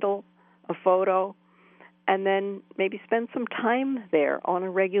candle, a photo, and then maybe spend some time there on a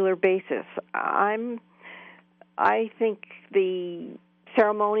regular basis. I'm I think the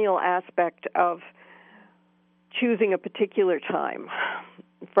ceremonial aspect of choosing a particular time,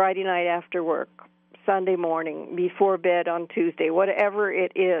 Friday night after work, Sunday morning, before bed on Tuesday, whatever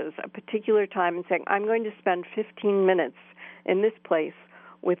it is, a particular time, and saying, I'm going to spend 15 minutes in this place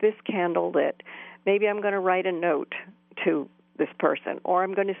with this candle lit. Maybe I'm going to write a note to this person, or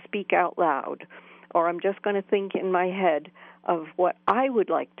I'm going to speak out loud, or I'm just going to think in my head of what I would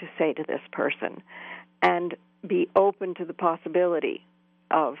like to say to this person, and be open to the possibility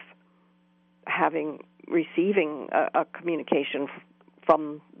of receiving a communication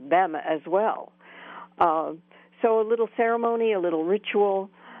from them as well. So a little ceremony, a little ritual,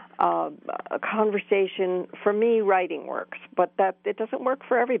 a conversation. For me, writing works, but that it doesn't work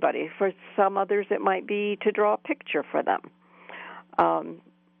for everybody. For some others, it might be to draw a picture for them.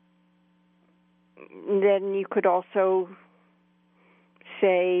 Then you could also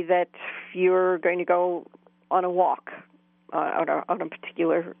say that you're going to go on a walk, on a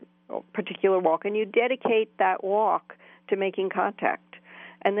particular walk, and you dedicate that walk to making contact,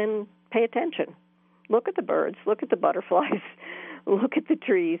 and then pay attention. Look at the birds, look at the butterflies, look at the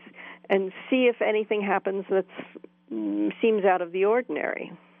trees, and see if anything happens that seems out of the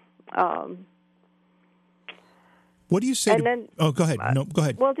ordinary. What do you say? Go ahead. No, go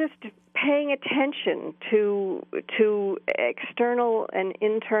ahead. Well, just paying attention to external and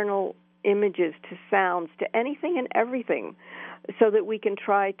internal images, to sounds, to anything and everything, so that we can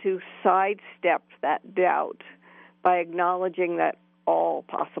try to sidestep that doubt by acknowledging that all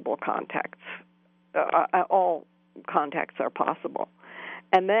contacts are possible.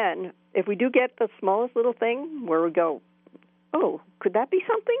 And then, if we do get the smallest little thing where we go, oh, could that be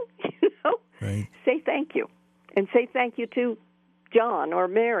something? Right. Say thank you. And say thank you to John or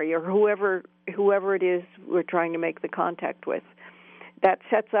Mary or whoever it is we're trying to make the contact with. That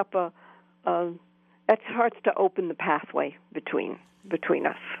sets up that starts to open the pathway between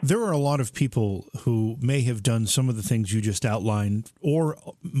us. There are a lot of people who may have done some of the things you just outlined, or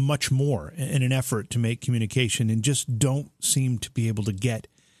much more, in an effort to make communication, and just don't seem to be able to get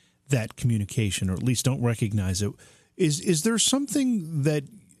that communication, or at least don't recognize it. Is there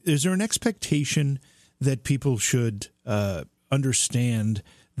an expectation that people should understand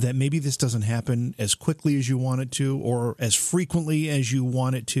that maybe this doesn't happen as quickly as you want it to, or as frequently as you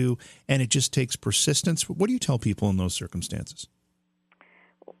want it to, and it just takes persistence? What do you tell people in those circumstances?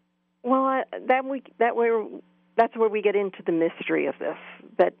 Well, that's where we get into the mystery of this,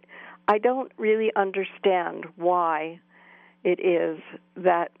 that I don't really understand why it is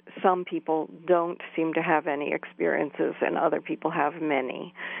that some people don't seem to have any experiences and other people have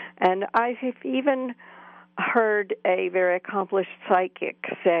many. And I've even heard a very accomplished psychic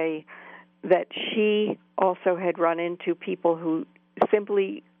say that she also had run into people who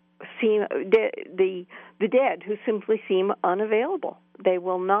simply seem the dead, who simply seem unavailable. They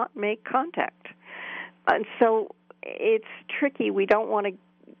will not make contact. And so it's tricky. We don't want to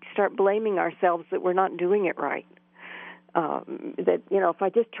start blaming ourselves that we're not doing it right. That, if I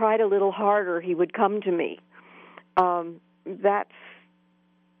just tried a little harder, he would come to me. That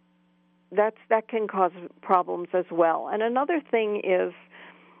can cause problems as well. And another thing is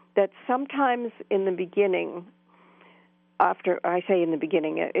that sometimes in the beginning, in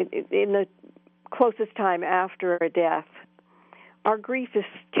the closest time after a death, our grief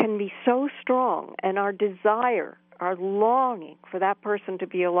can be so strong, and our desire, our longing for that person to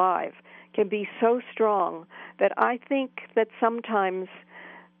be alive can be so strong that I think that sometimes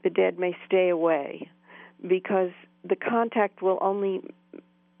the dead may stay away, because the contact will only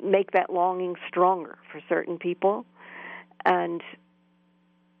make that longing stronger for certain people. And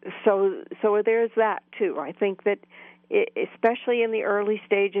so there's that too. I think that especially in the early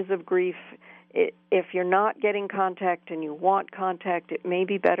stages of grief, if you're not getting contact and you want contact, it may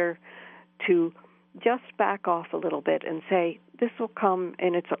be better to just back off a little bit and say, this will come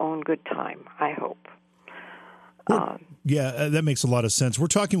in its own good time, I hope. That makes a lot of sense. We're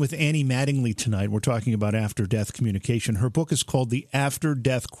talking with Annie Mattingly tonight. We're talking about after-death communication. Her book is called The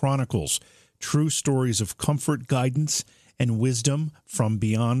After-Death Chronicles, True Stories of Comfort, Guidance, and Wisdom from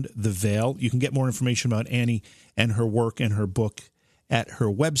Beyond the Veil. You can get more information about Annie and her work and her book at her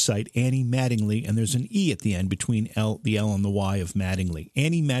website, Annie Mattingly, and there's an E at the end between the L and the Y of Mattingly,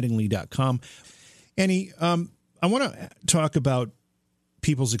 AnnieMattingly.com. Annie, I want to talk about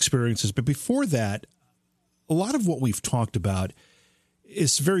people's experiences, but before that, a lot of what we've talked about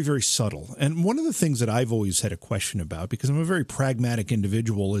is very, very subtle. And one of the things that I've always had a question about, because I'm a very pragmatic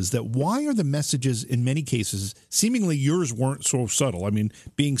individual, is that why are the messages, in many cases, seemingly yours weren't so subtle? I mean,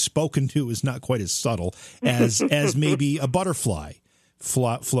 being spoken to is not quite as subtle as maybe a butterfly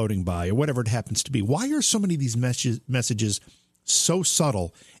floating by or whatever it happens to be. Why are so many of these messages so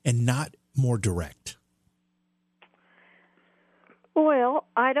subtle and not more direct? Well,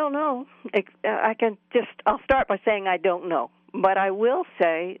 I don't know. I'll start by saying I don't know. But I will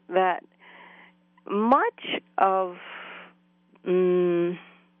say that much of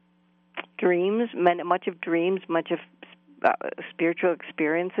dreams, much of spiritual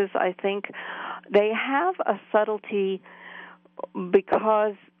experiences, I think, they have a subtlety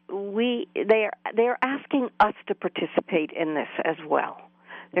because they're asking us to participate in this as well.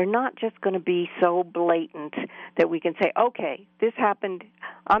 They're not just going to be so blatant that we can say, okay, this happened,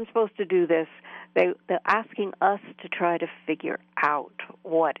 I'm supposed to do this. They're asking us to try to figure out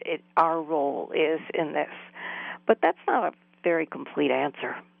what our role is in this. But that's not a very complete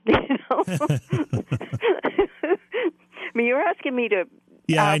answer. You know? I mean, you're asking me to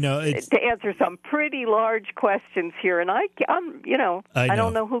I know to answer some pretty large questions here, and I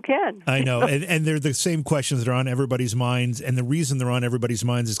don't know who can. I know, and they're the same questions that are on everybody's minds, and the reason they're on everybody's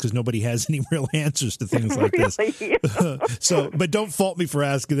minds is because nobody has any real answers to things like this. Yeah. But don't fault me for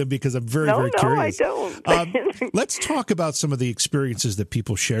asking them because I'm very curious. No, I don't. Let's talk about some of the experiences that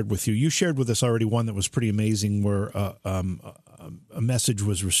people shared with you. You shared with us already one that was pretty amazing, where a message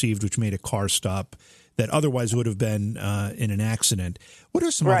was received which made a car stop that otherwise would have been in an accident. What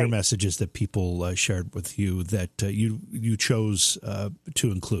are some other messages that people shared with you that you chose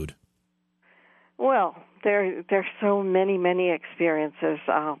to include? Well, there's so many experiences.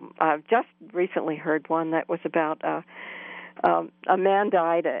 I've just recently heard one that was about a man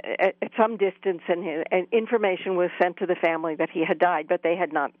died at some distance, and information was sent to the family that he had died, but they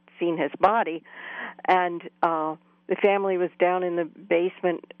had not seen his body. And the family was down in the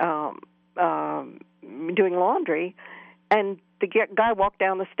basement doing laundry, and the guy walked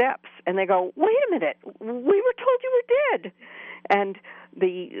down the steps, and they go, "Wait a minute, we were told you were dead." And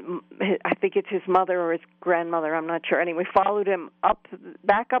I think it's his mother or his grandmother, I'm not sure. Anyway, followed him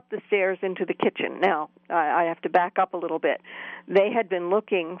back up the stairs into the kitchen. Now, I have to back up a little bit. They had been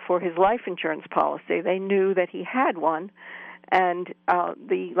looking for his life insurance policy. They knew that he had one, and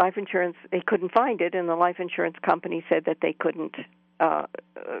the life insurance, they couldn't find it, and the life insurance company said that they couldn't, that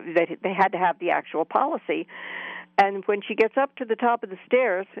they had to have the actual policy. And when she gets up to the top of the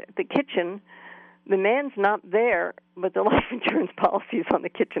stairs, the kitchen, the man's not there, but the life insurance policy is on the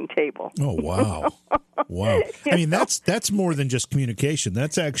kitchen table. Oh, wow. Wow. I mean, that's more than just communication.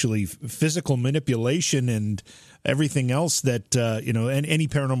 That's actually physical manipulation and everything else that, and any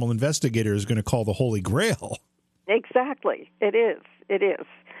paranormal investigator is going to call the Holy Grail. Exactly. It is.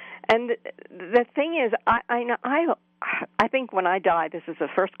 And the thing is, I think when I die, this is the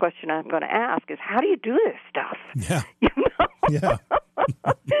first question I'm going to ask is, how do you do this stuff? Yeah. You know? Yeah.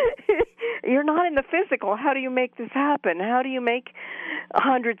 You're not in the physical. How do you make this happen? How do you make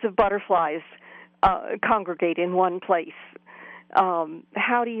hundreds of butterflies congregate in one place?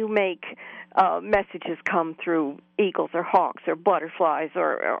 How do you make messages come through eagles or hawks or butterflies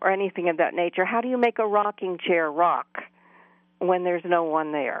or anything of that nature? How do you make a rocking chair rock when there's no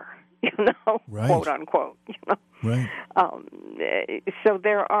one there? Right. Quote unquote. Right. So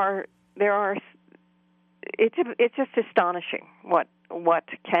there are. It's just astonishing what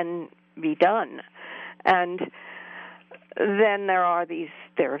can be done, and then there are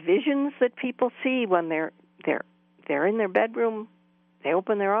visions that people see when they're in their bedroom. They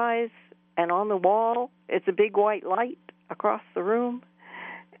open their eyes, and on the wall it's a big white light across the room,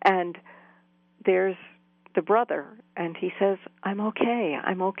 and there's the brother, and he says, I'm okay.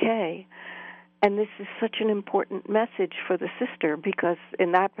 And this is such an important message for the sister, because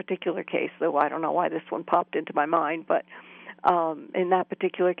in that particular case, though I don't know why this one popped into my mind, but in that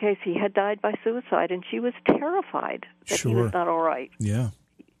particular case, he had died by suicide, and she was terrified that he was not all right. Yeah.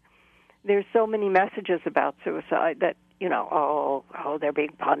 There's so many messages about suicide that, they're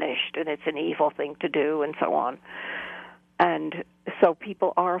being punished, and it's an evil thing to do, and so on. And so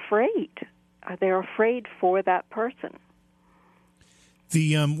people are afraid. They're afraid for that person.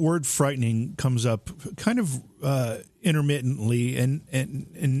 The word frightening comes up kind of intermittently and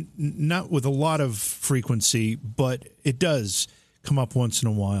not with a lot of frequency, but it does come up once in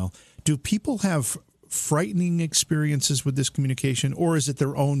a while. Do people have frightening experiences with this communication, or is it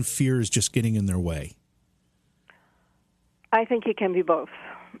their own fears just getting in their way? I think it can be both,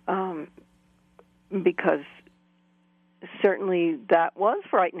 because certainly that was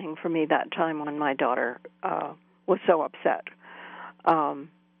frightening for me that time when my daughter was so upset.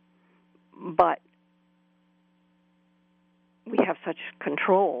 But we have such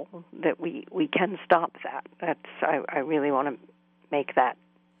control that we can stop that. I really want to make that.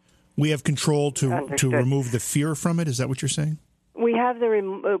 We have control to remove the fear from it. Is that what you're saying? We have have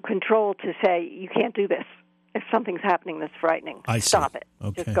the control to say, you can't do this. If something's happening that's frightening, stop it.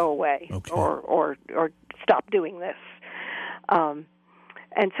 Okay. Just go away, okay. or stop doing this.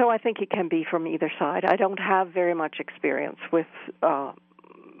 And so I think it can be from either side. I don't have very much experience with,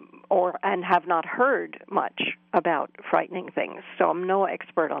 and have not heard much about frightening things, so I'm no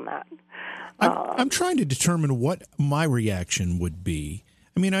expert on that. I'm trying to determine what my reaction would be.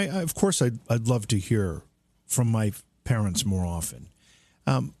 I mean, of course, I'd love to hear from my parents more often.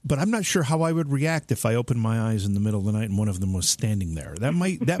 But I'm not sure how I would react if I opened my eyes in the middle of the night and one of them was standing there. That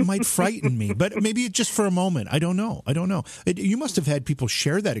might frighten me, but maybe it's just for a moment. I don't know. You must have had people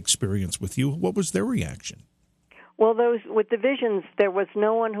share that experience with you. What was their reaction? Well, with the visions, there was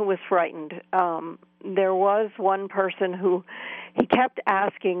no one who was frightened. There was one person who he kept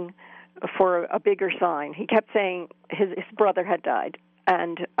asking for a bigger sign. He kept saying his brother had died,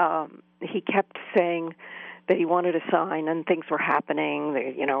 and he kept saying that he wanted a sign, and things were happening,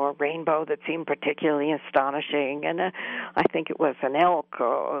 a rainbow that seemed particularly astonishing, and I think it was an elk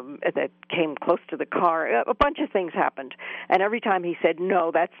that came close to the car. A bunch of things happened, and every time he said,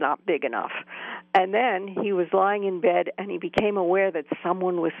 no, that's not big enough. And then he was lying in bed, and he became aware that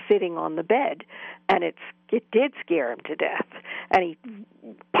someone was sitting on the bed, and it did scare him to death, and he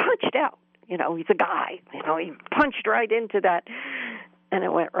punched out. He's a guy. He punched right into that, and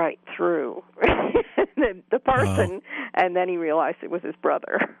it went right through the person, wow. And then he realized it was his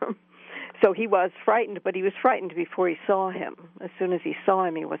brother. So he was frightened, but he was frightened before he saw him. As soon as he saw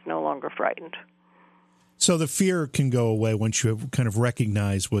him, he was no longer frightened. So the fear can go away once you kind of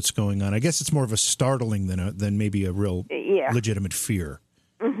recognize what's going on. I guess it's more of a startling than maybe a real legitimate fear.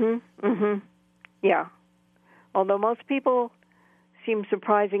 Yeah. Although most people seem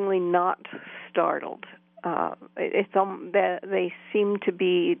surprisingly not startled. They seem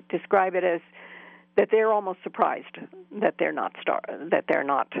to describe it as that they're almost surprised that they're not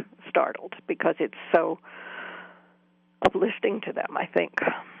startled because it's so uplifting to them, I think.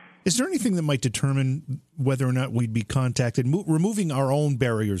 Is there anything that might determine whether or not we'd be contacted? Removing our own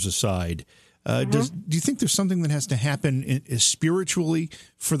barriers aside, do you think there's something that has to happen spiritually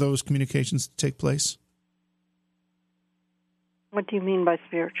for those communications to take place? What do you mean by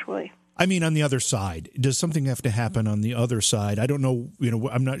spiritually? I mean, on the other side. Does something have to happen on the other side? I don't know.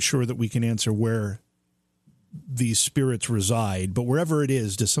 I'm not sure that we can answer where these spirits reside, but wherever it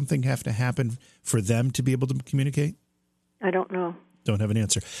is, does something have to happen for them to be able to communicate? I don't know. Don't have an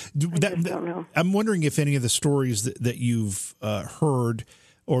answer. Don't know. I'm wondering if any of the stories that you've heard,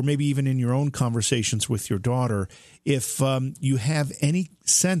 or maybe even in your own conversations with your daughter, if you have any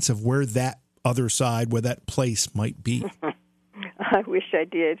sense of where that other side, where that place might be. I wish I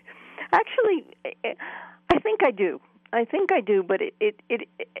did. Actually, I think I do. But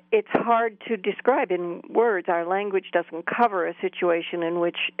it's hard to describe in words. Our language doesn't cover a situation in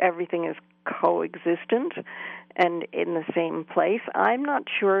which everything is coexistent and in the same place. I'm not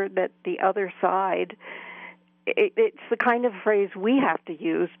sure that the other side, it's the kind of phrase we have to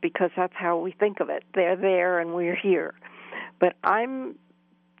use because that's how we think of it. They're there and we're here. But I'm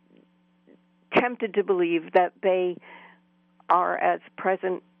tempted to believe that they are as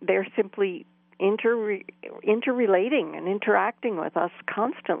present. They're simply interrelating and interacting with us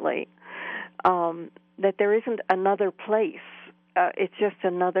constantly, that there isn't another place. It's just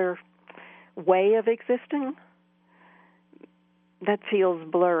another way of existing. That feels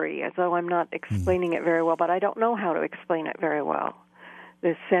blurry, as though I'm not explaining it very well, but I don't know how to explain it very well.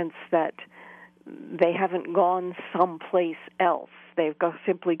 The sense that they haven't gone someplace else. They've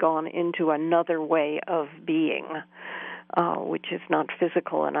simply gone into another way of being, which is not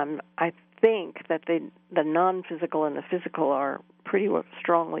physical. And I think that the non-physical and the physical are pretty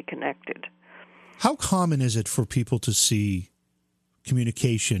strongly connected. How common is it for people to see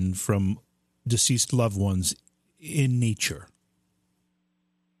communication from deceased loved ones in nature?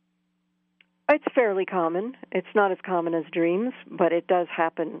 It's fairly common. It's not as common as dreams, but it does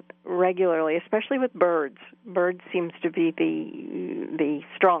happen regularly, especially with birds. Birds seems to be the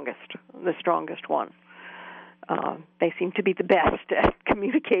strongest one. They seem to be the best at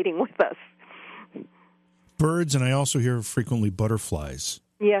communicating with us. Birds, and I also hear frequently butterflies.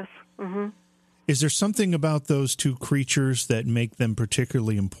 Yes. Mm-hmm. Is there something about those two creatures that make them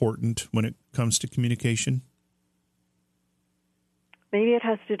particularly important when it comes to communication? Maybe it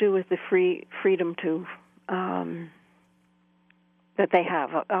has to do with the freedom to that they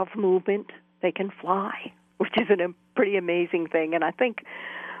have of movement. They can fly, which is a pretty amazing thing. And I think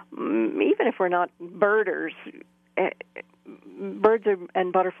even if we're not birders, birds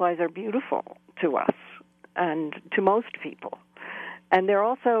and butterflies are beautiful to us and to most people. And they're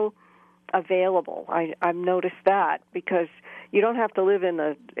also available. I've noticed that because you don't have to live in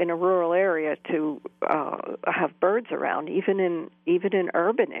a rural area to have birds around. Even in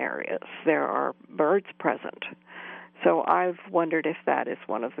urban areas, there are birds present. So I've wondered if that is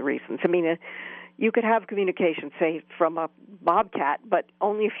one of the reasons. I mean, you could have communication, say, from a bobcat, but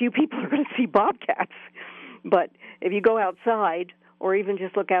only a few people are going to see bobcats. But if you go outside or even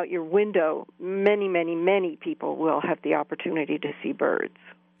just look out your window, many, many, many people will have the opportunity to see birds.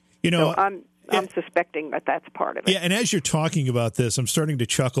 So I'm suspecting that that's part of it. Yeah, and as you're talking about this, I'm starting to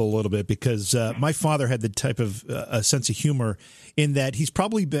chuckle a little bit because my father had the type of a sense of humor in that he's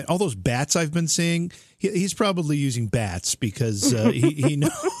probably been, all those bats I've been seeing, he's probably using bats because he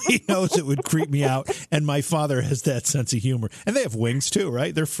knows it would creep me out. And my father has that sense of humor. And they have wings too,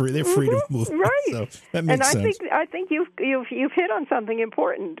 right? They're free to move. Right. So that makes sense. And I think you've hit on something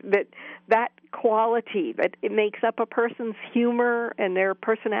important, that quality that it makes up a person's humor and their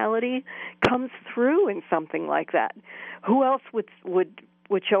personality comes through in something like that. Who else would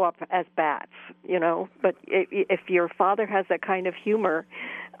show up as bats, But if your father has that kind of humor,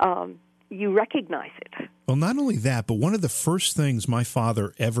 you recognize it. Well, not only that, but one of the first things my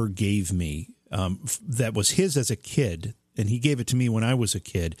father ever gave me that was his as a kid, and he gave it to me when I was a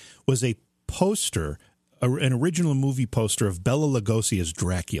kid, was a poster, an original movie poster of Bela Lugosi as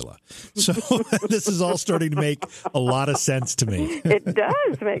Dracula. So this is all starting to make a lot of sense to me. It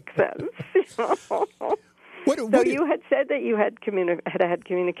does make sense. You had said that you had had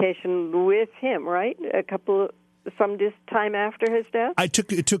communication with him, right? Some time after his death?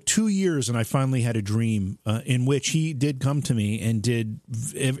 It took 2 years, and I finally had a dream in which he did come to me and did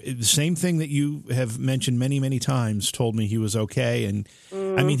the same thing that you have mentioned many, many times, told me he was okay. And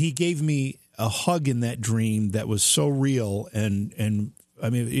I mean, he gave me a hug in that dream that was so real. And I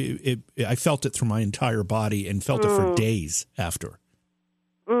mean, I felt it through my entire body and felt it for days after.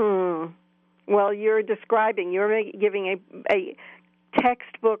 Well, you're giving a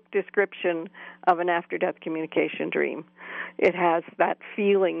textbook description of an after-death communication dream. It has that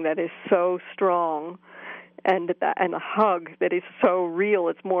feeling that is so strong, and a hug that is so real.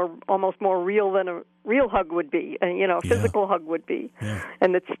 It's almost more real than a real hug would be, a physical hug would be,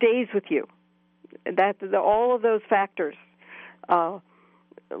 and it stays with you. All of those factors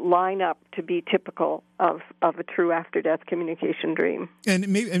line up to be typical of a true after-death communication dream. And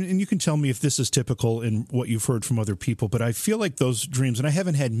you can tell me if this is typical in what you've heard from other people, but I feel like those dreams, and I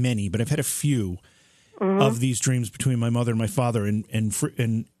haven't had many, but I've had a few of these dreams between my mother and my father,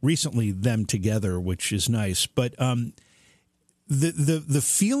 and recently them together, which is nice. But the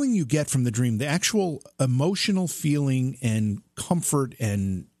feeling you get from the dream, the actual emotional feeling and comfort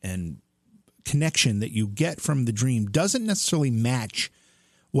and connection that you get from the dream doesn't necessarily match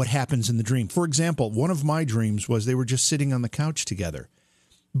what happens in the dream. For example, one of my dreams was they were just sitting on the couch together.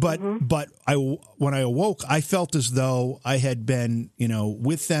 But when I awoke, I felt as though I had been,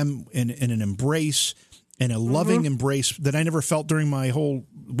 with them in an embrace, and a loving embrace that I never felt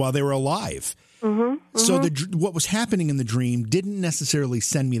while they were alive. So what was happening in the dream didn't necessarily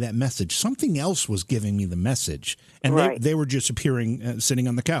send me that message. Something else was giving me the message, and they were just appearing sitting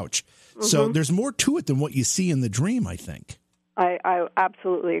on the couch. So there's more to it than what you see in the dream, I think. I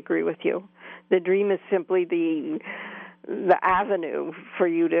absolutely agree with you. The dream is simply the avenue for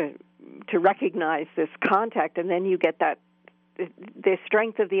you to recognize this contact, and then you get the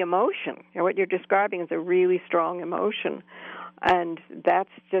strength of the emotion. What you're describing is a really strong emotion, and that's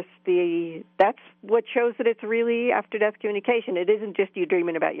what shows that it's really after-death communication. It isn't just you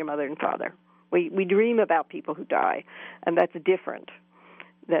dreaming about your mother and father. We dream about people who die, and that's different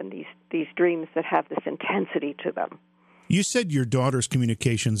than these dreams that have this intensity to them. You said your daughter's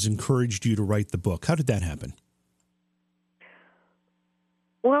communications encouraged you to write the book. How did that happen?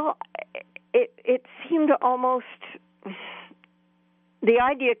 Well, it seemed almost... The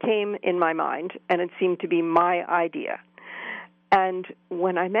idea came in my mind, and it seemed to be my idea. And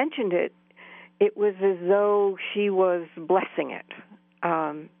when I mentioned it, it was as though she was blessing it.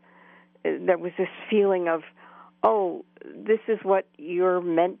 There was this feeling of, oh, this is what you're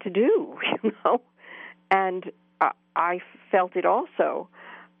meant to do, And I felt it also.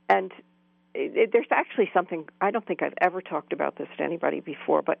 And there's actually something, I don't think I've ever talked about this to anybody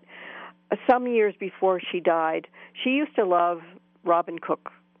before, but some years before she died, she used to love Robin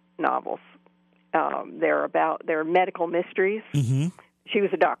Cook novels. They're medical mysteries. She was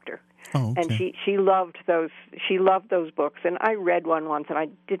a doctor. Oh, okay. And she loved those. She loved those books. And I read one once, and I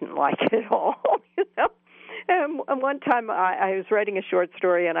didn't like it at all. And one time I was writing a short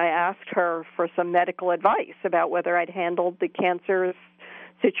story, and I asked her for some medical advice about whether I'd handled the cancer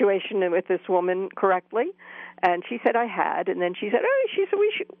situation with this woman correctly. And she said I had. And then she said,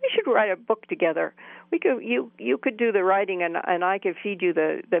 we should could write a book together. You could do the writing, and I could feed you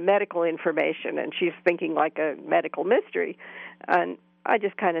the medical information." And she's thinking like a medical mystery, and I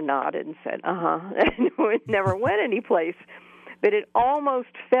just kind of nodded and said, "Uh-huh," and it never went anyplace. But it almost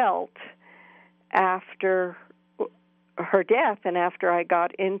felt after her death and after I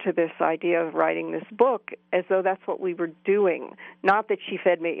got into this idea of writing this book as though that's what we were doing. Not that she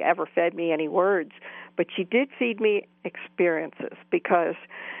ever fed me any words, but she did feed me experiences, because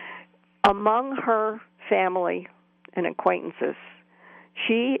among her family and acquaintances,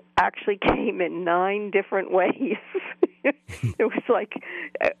 she actually came in 9 different ways. It was like,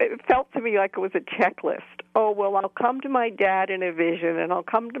 it felt to me like it was a checklist. Oh, well, I'll come to my dad in a vision, and I'll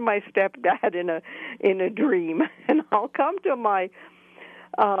come to my stepdad in a dream, and I'll come to my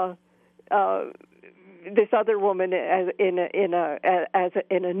this other woman in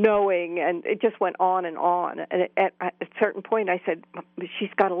a knowing, and it just went on and on. And at a certain point, I said,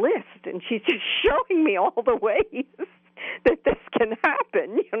 "She's got a list, and she's just showing me all the ways that this can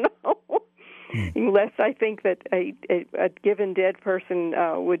happen, you know." Unless I think that a given dead person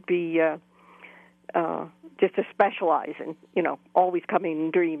would be just to specialize in, you know, always coming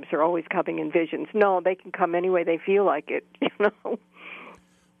in dreams or always coming in visions. No, they can come any way they feel like it, you know.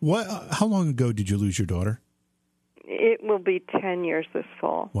 What? How long ago did you lose your daughter? It will be 10 years this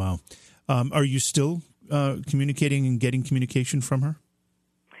fall. Wow. Are you still communicating and getting communication from her?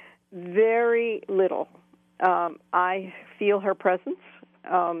 Very little. I feel her presence,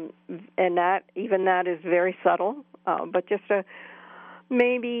 and that is very subtle, but just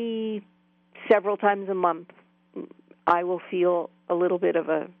maybe several times a month, I will feel a little bit of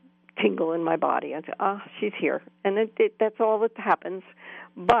a tingle in my body. I say, she's here. And that's all that happens.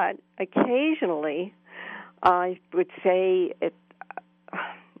 But occasionally, I would say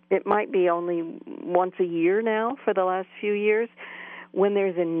it might be only once a year now for the last few years, when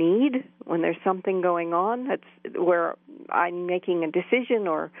there's a need, when there's something going on, that's where I'm making a decision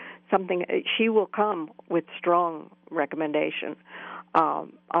or something, she will come with strong recommendation.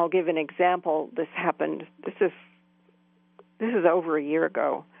 I'll give an example. This happened. This is over a year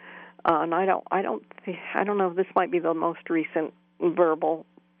ago, and I don't know if this might be the most recent verbal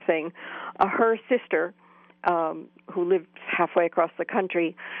thing. Her sister, who lived halfway across the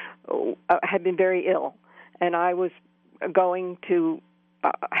country, had been very ill, and I was going to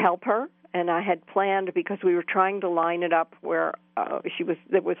help her, and I had planned, because we were trying to line it up where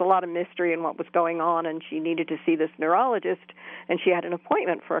there was a lot of mystery in what was going on, and she needed to see this neurologist, and she had an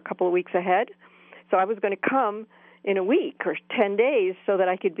appointment for a couple of weeks ahead. So I was going to come in a week or 10 days so that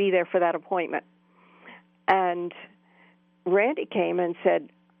I could be there for that appointment. And Randy came and said,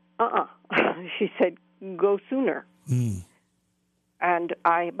 she said, "Go sooner." And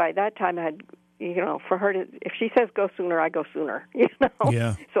I, by that time, had, you know, for her to, if she says go sooner, I go sooner, you know.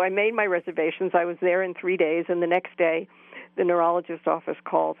 Yeah. So I made my reservations. I was there in 3 days, and the next day, the neurologist's office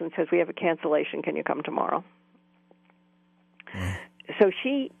calls and says, "We have a cancellation. Can you come tomorrow?" So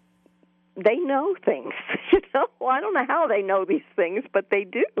they know things, you know. I don't know how they know these things, but they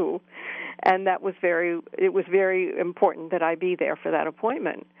do. And it was very important that I be there for that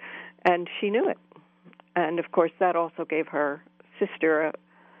appointment. And she knew it. And, of course, that also gave her sister,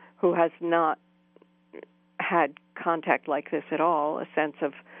 who has not had contact like this at all, a sense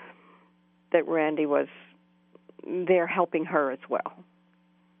of that Randy was there helping her as well.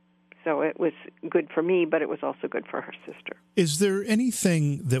 So it was good for me, but it was also good for her sister. Is there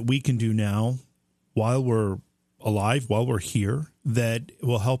anything that we can do now while we're alive, while we're here, that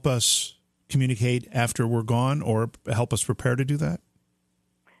will help us communicate after we're gone or help us prepare to do that?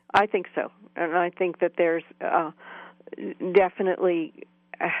 I think so. And I think that there's definitely,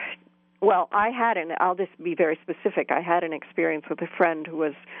 I'll just be very specific. I had an experience with a friend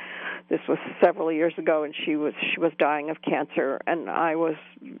this was several years ago, and she was dying of cancer, and I was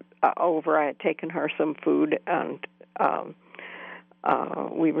over. I had taken her some food, and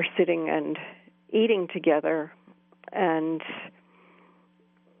we were sitting and eating together, and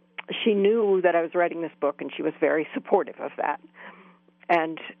she knew that I was writing this book, and she was very supportive of that.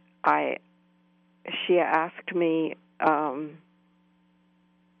 And she asked me, how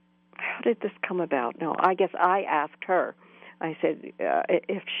did this come about? No, I guess I asked her. I said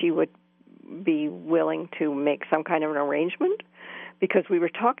if she would be willing to make some kind of an arrangement, because we were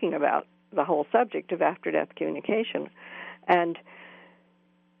talking about the whole subject of after-death communication. And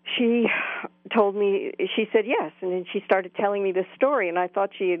she told me, she said yes, and then she started telling me this story, and I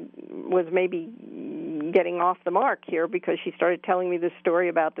thought she was maybe getting off the mark here, because she started telling me this story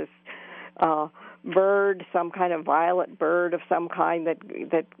about this bird, some kind of violet bird of some kind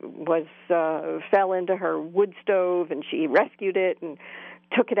that was fell into her wood stove, and she rescued it and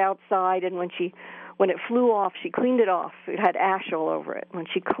took it outside, and when it flew off, she cleaned it off. It had ash all over it. When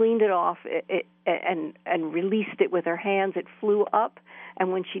she cleaned it off and released it with her hands, it flew up.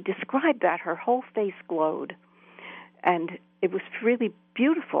 And when she described that, her whole face glowed. And it was really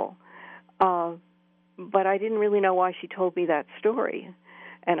beautiful. But I didn't really know why she told me that story.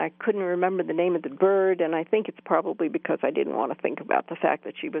 And I couldn't remember the name of the bird, and I think it's probably because I didn't want to think about the fact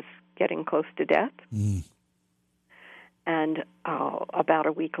that she was getting close to death. Mm. And about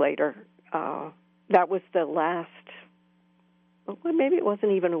a week later, that was the last, well, maybe it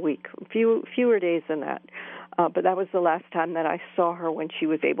wasn't even a week, fewer days than that. But that was the last time that I saw her when she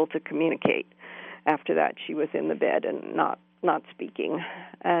was able to communicate. After that, she was in the bed and not speaking.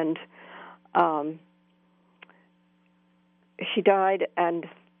 And she died, and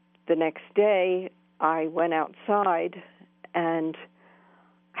the next day I went outside and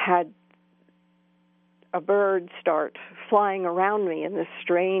had a bird start flying around me in this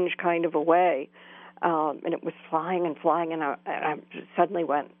strange kind of a way. And it was flying and flying, and I suddenly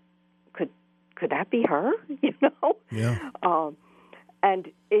went, could that be her? You know? Yeah.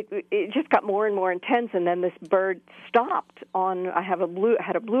 And it just got more and more intense, and then this bird stopped on. I had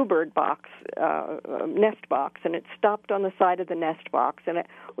a bluebird box, nest box, and it stopped on the side of the nest box, and it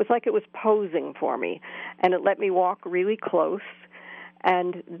was like it was posing for me, and it let me walk really close,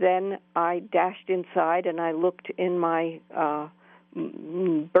 and then I dashed inside and I looked in my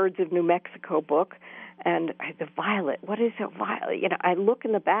Birds of New Mexico book, and the violet. What is a violet? You know, I look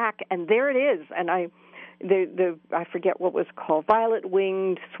in the back, and there it is, and I forget what was called,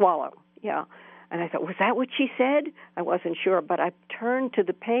 violet-winged swallow. Yeah. And I thought, was that what she said? I wasn't sure, but I turned to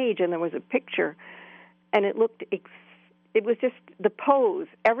the page, and there was a picture, and it looked, it was just the pose,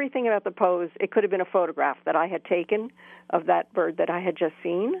 everything about the pose. It could have been a photograph that I had taken of that bird that I had just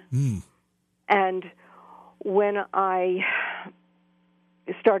seen. Mm. And when I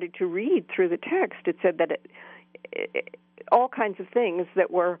started to read through the text, it said that all kinds of things that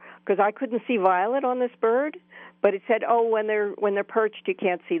were, because I couldn't see violet on this bird, but it said, when they're perched, you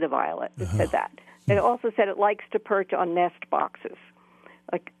can't see the violet. It said that. It also said it likes to perch on nest boxes.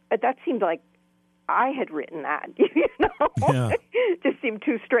 Like, that seemed like I had written that, you know? Yeah. It just seemed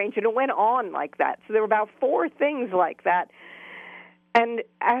too strange, and it went on like that. So there were about 4 things like that. And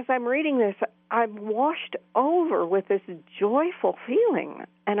as I'm reading this, I'm washed over with this joyful feeling,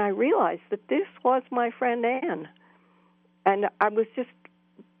 and I realized that this was my friend Anne. And I was just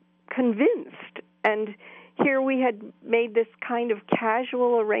convinced. And here we had made this kind of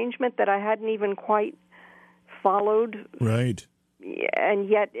casual arrangement that I hadn't even quite followed. Right. And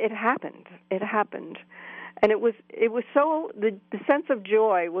yet it happened. It happened. And it was so, the sense of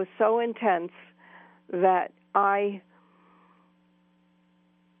joy was so intense that I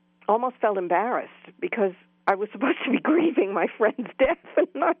almost felt embarrassed, because I was supposed to be grieving my friend's death,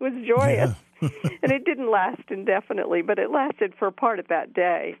 and I was joyous. Yeah. And it didn't last indefinitely, but it lasted for a part of that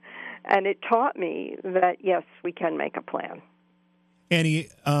day. And it taught me that, yes, we can make a plan. Annie,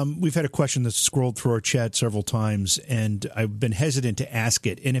 we've had a question that's scrolled through our chat several times, and I've been hesitant to ask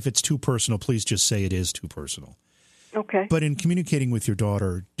it. And if it's too personal, please just say it is too personal. Okay. But in communicating with your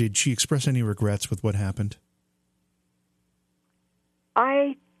daughter, did she express any regrets with what happened?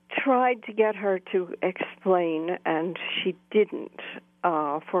 I tried to get her to explain, and she didn't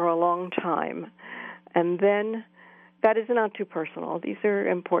for a long time. And then, that is not too personal. These are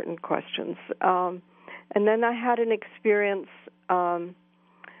important questions. And then I had an experience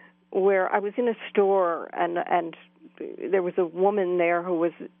where I was in a store, and there was a woman there who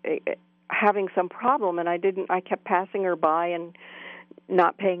was having some problem, and I kept passing her by and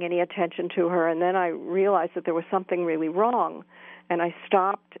not paying any attention to her. And then I realized that there was something really wrong. And I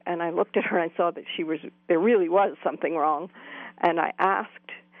stopped, and I looked at her, and I saw that there really was something wrong. And I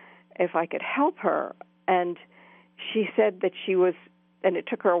asked if I could help her, and she said that she was, and it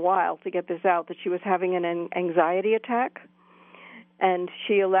took her a while to get this out, that she was having an anxiety attack. And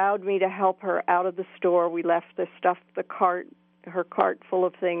she allowed me to help her out of the store. We left her cart full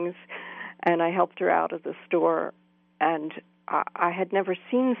of things, and I helped her out of the store. And I had never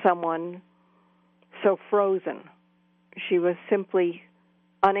seen someone so frozen. She was simply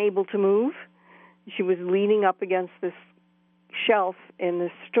unable to move. She was leaning up against this shelf in the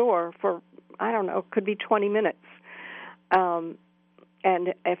store for, I don't know, it could be 20 minutes. And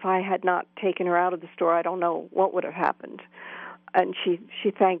if I had not taken her out of the store, I don't know what would have happened. And she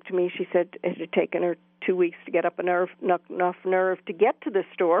thanked me. She said it had taken her 2 weeks to get up enough nerve to get to the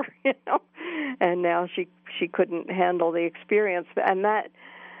store, you know. And now she couldn't handle the experience. And that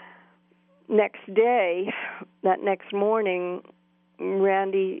next morning,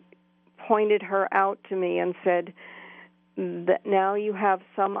 Randy pointed her out to me and said, that now you have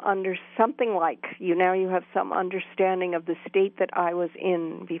some understanding of the state that I was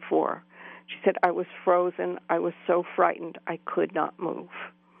in before. She said, I was frozen. I was so frightened I could not move.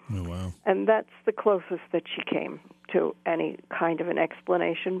 Oh, wow. And that's the closest that she came to any kind of an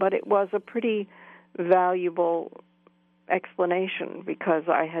explanation, but it was a pretty valuable explanation because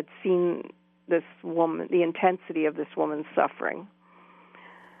I had seen this woman, the intensity of this woman's suffering.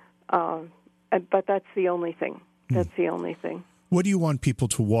 But that's the only thing. That's the only thing. What do you want people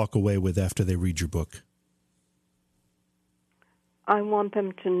to walk away with after they read your book? I want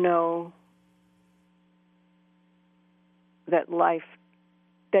them to know that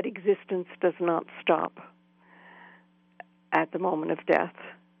that existence does not stop at the moment of death,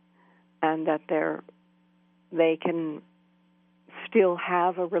 and that they can still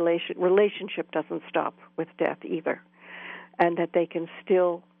have a relationship doesn't stop with death either, and that they can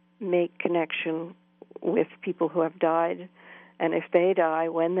still make connection with people who have died, and if they die,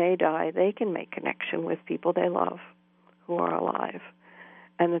 when they die, they can make connection with people they love who are alive,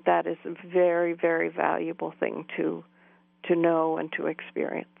 and that is a very, very valuable thing to know and to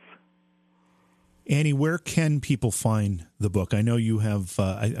experience. Annie, where can people find the book? I know you have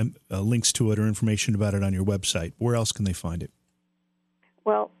links to it or information about it on your website. Where else can they find it?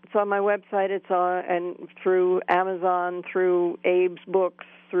 Well, it's on my website. It's and through Amazon, through Abe's Books,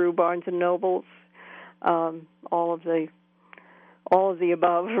 through Barnes and Nobles, all of the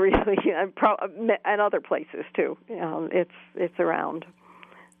above, really, and other places too. It's around.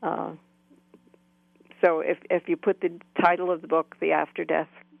 So if you put the title of the book, The After Death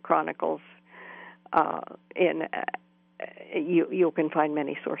Chronicles, you can find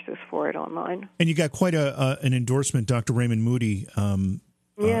many sources for it online. And you got quite an endorsement. Dr. Raymond Moody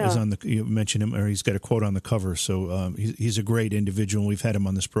is on you mentioned him, or he's got a quote on the cover. So he's a great individual. We've had him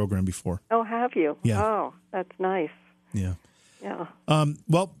on this program before. Oh, have you? Yeah. Oh, that's nice. Yeah. Yeah.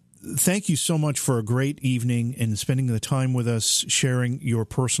 Well, thank you so much for a great evening and spending the time with us, sharing your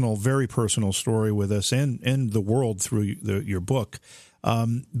very personal story with us and the world through your book.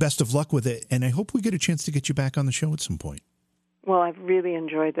 Best of luck with it, and I hope we get a chance to get you back on the show at some point. Well, I've really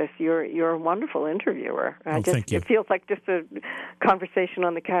enjoyed this. You're a wonderful interviewer. Thank you. It feels like just a conversation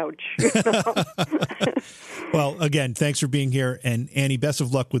on the couch. Well, again, thanks for being here. And Annie, best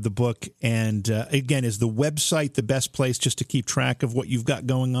of luck with the book. And again, is the website the best place just to keep track of what you've got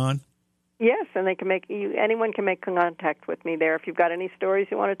going on? Yes, and anyone can make contact with me there. If you've got any stories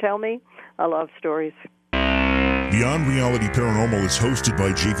you want to tell me, I love stories. Beyond Reality Paranormal is hosted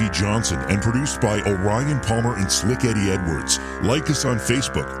by J.V. Johnson and produced by Orion Palmer and Slick Eddie Edwards. Like us on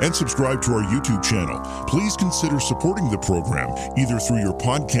Facebook and subscribe to our YouTube channel. Please consider supporting the program either through your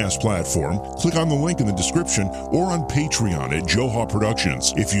podcast platform, click on the link in the description, or on Patreon at Joha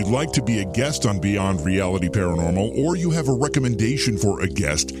Productions. If you'd like to be a guest on Beyond Reality Paranormal, or you have a recommendation for a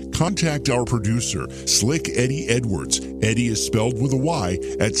guest, contact our producer, Slick Eddie Edwards. Eddie is spelled with a Y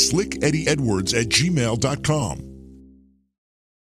at slickeddieedwards@gmail.com.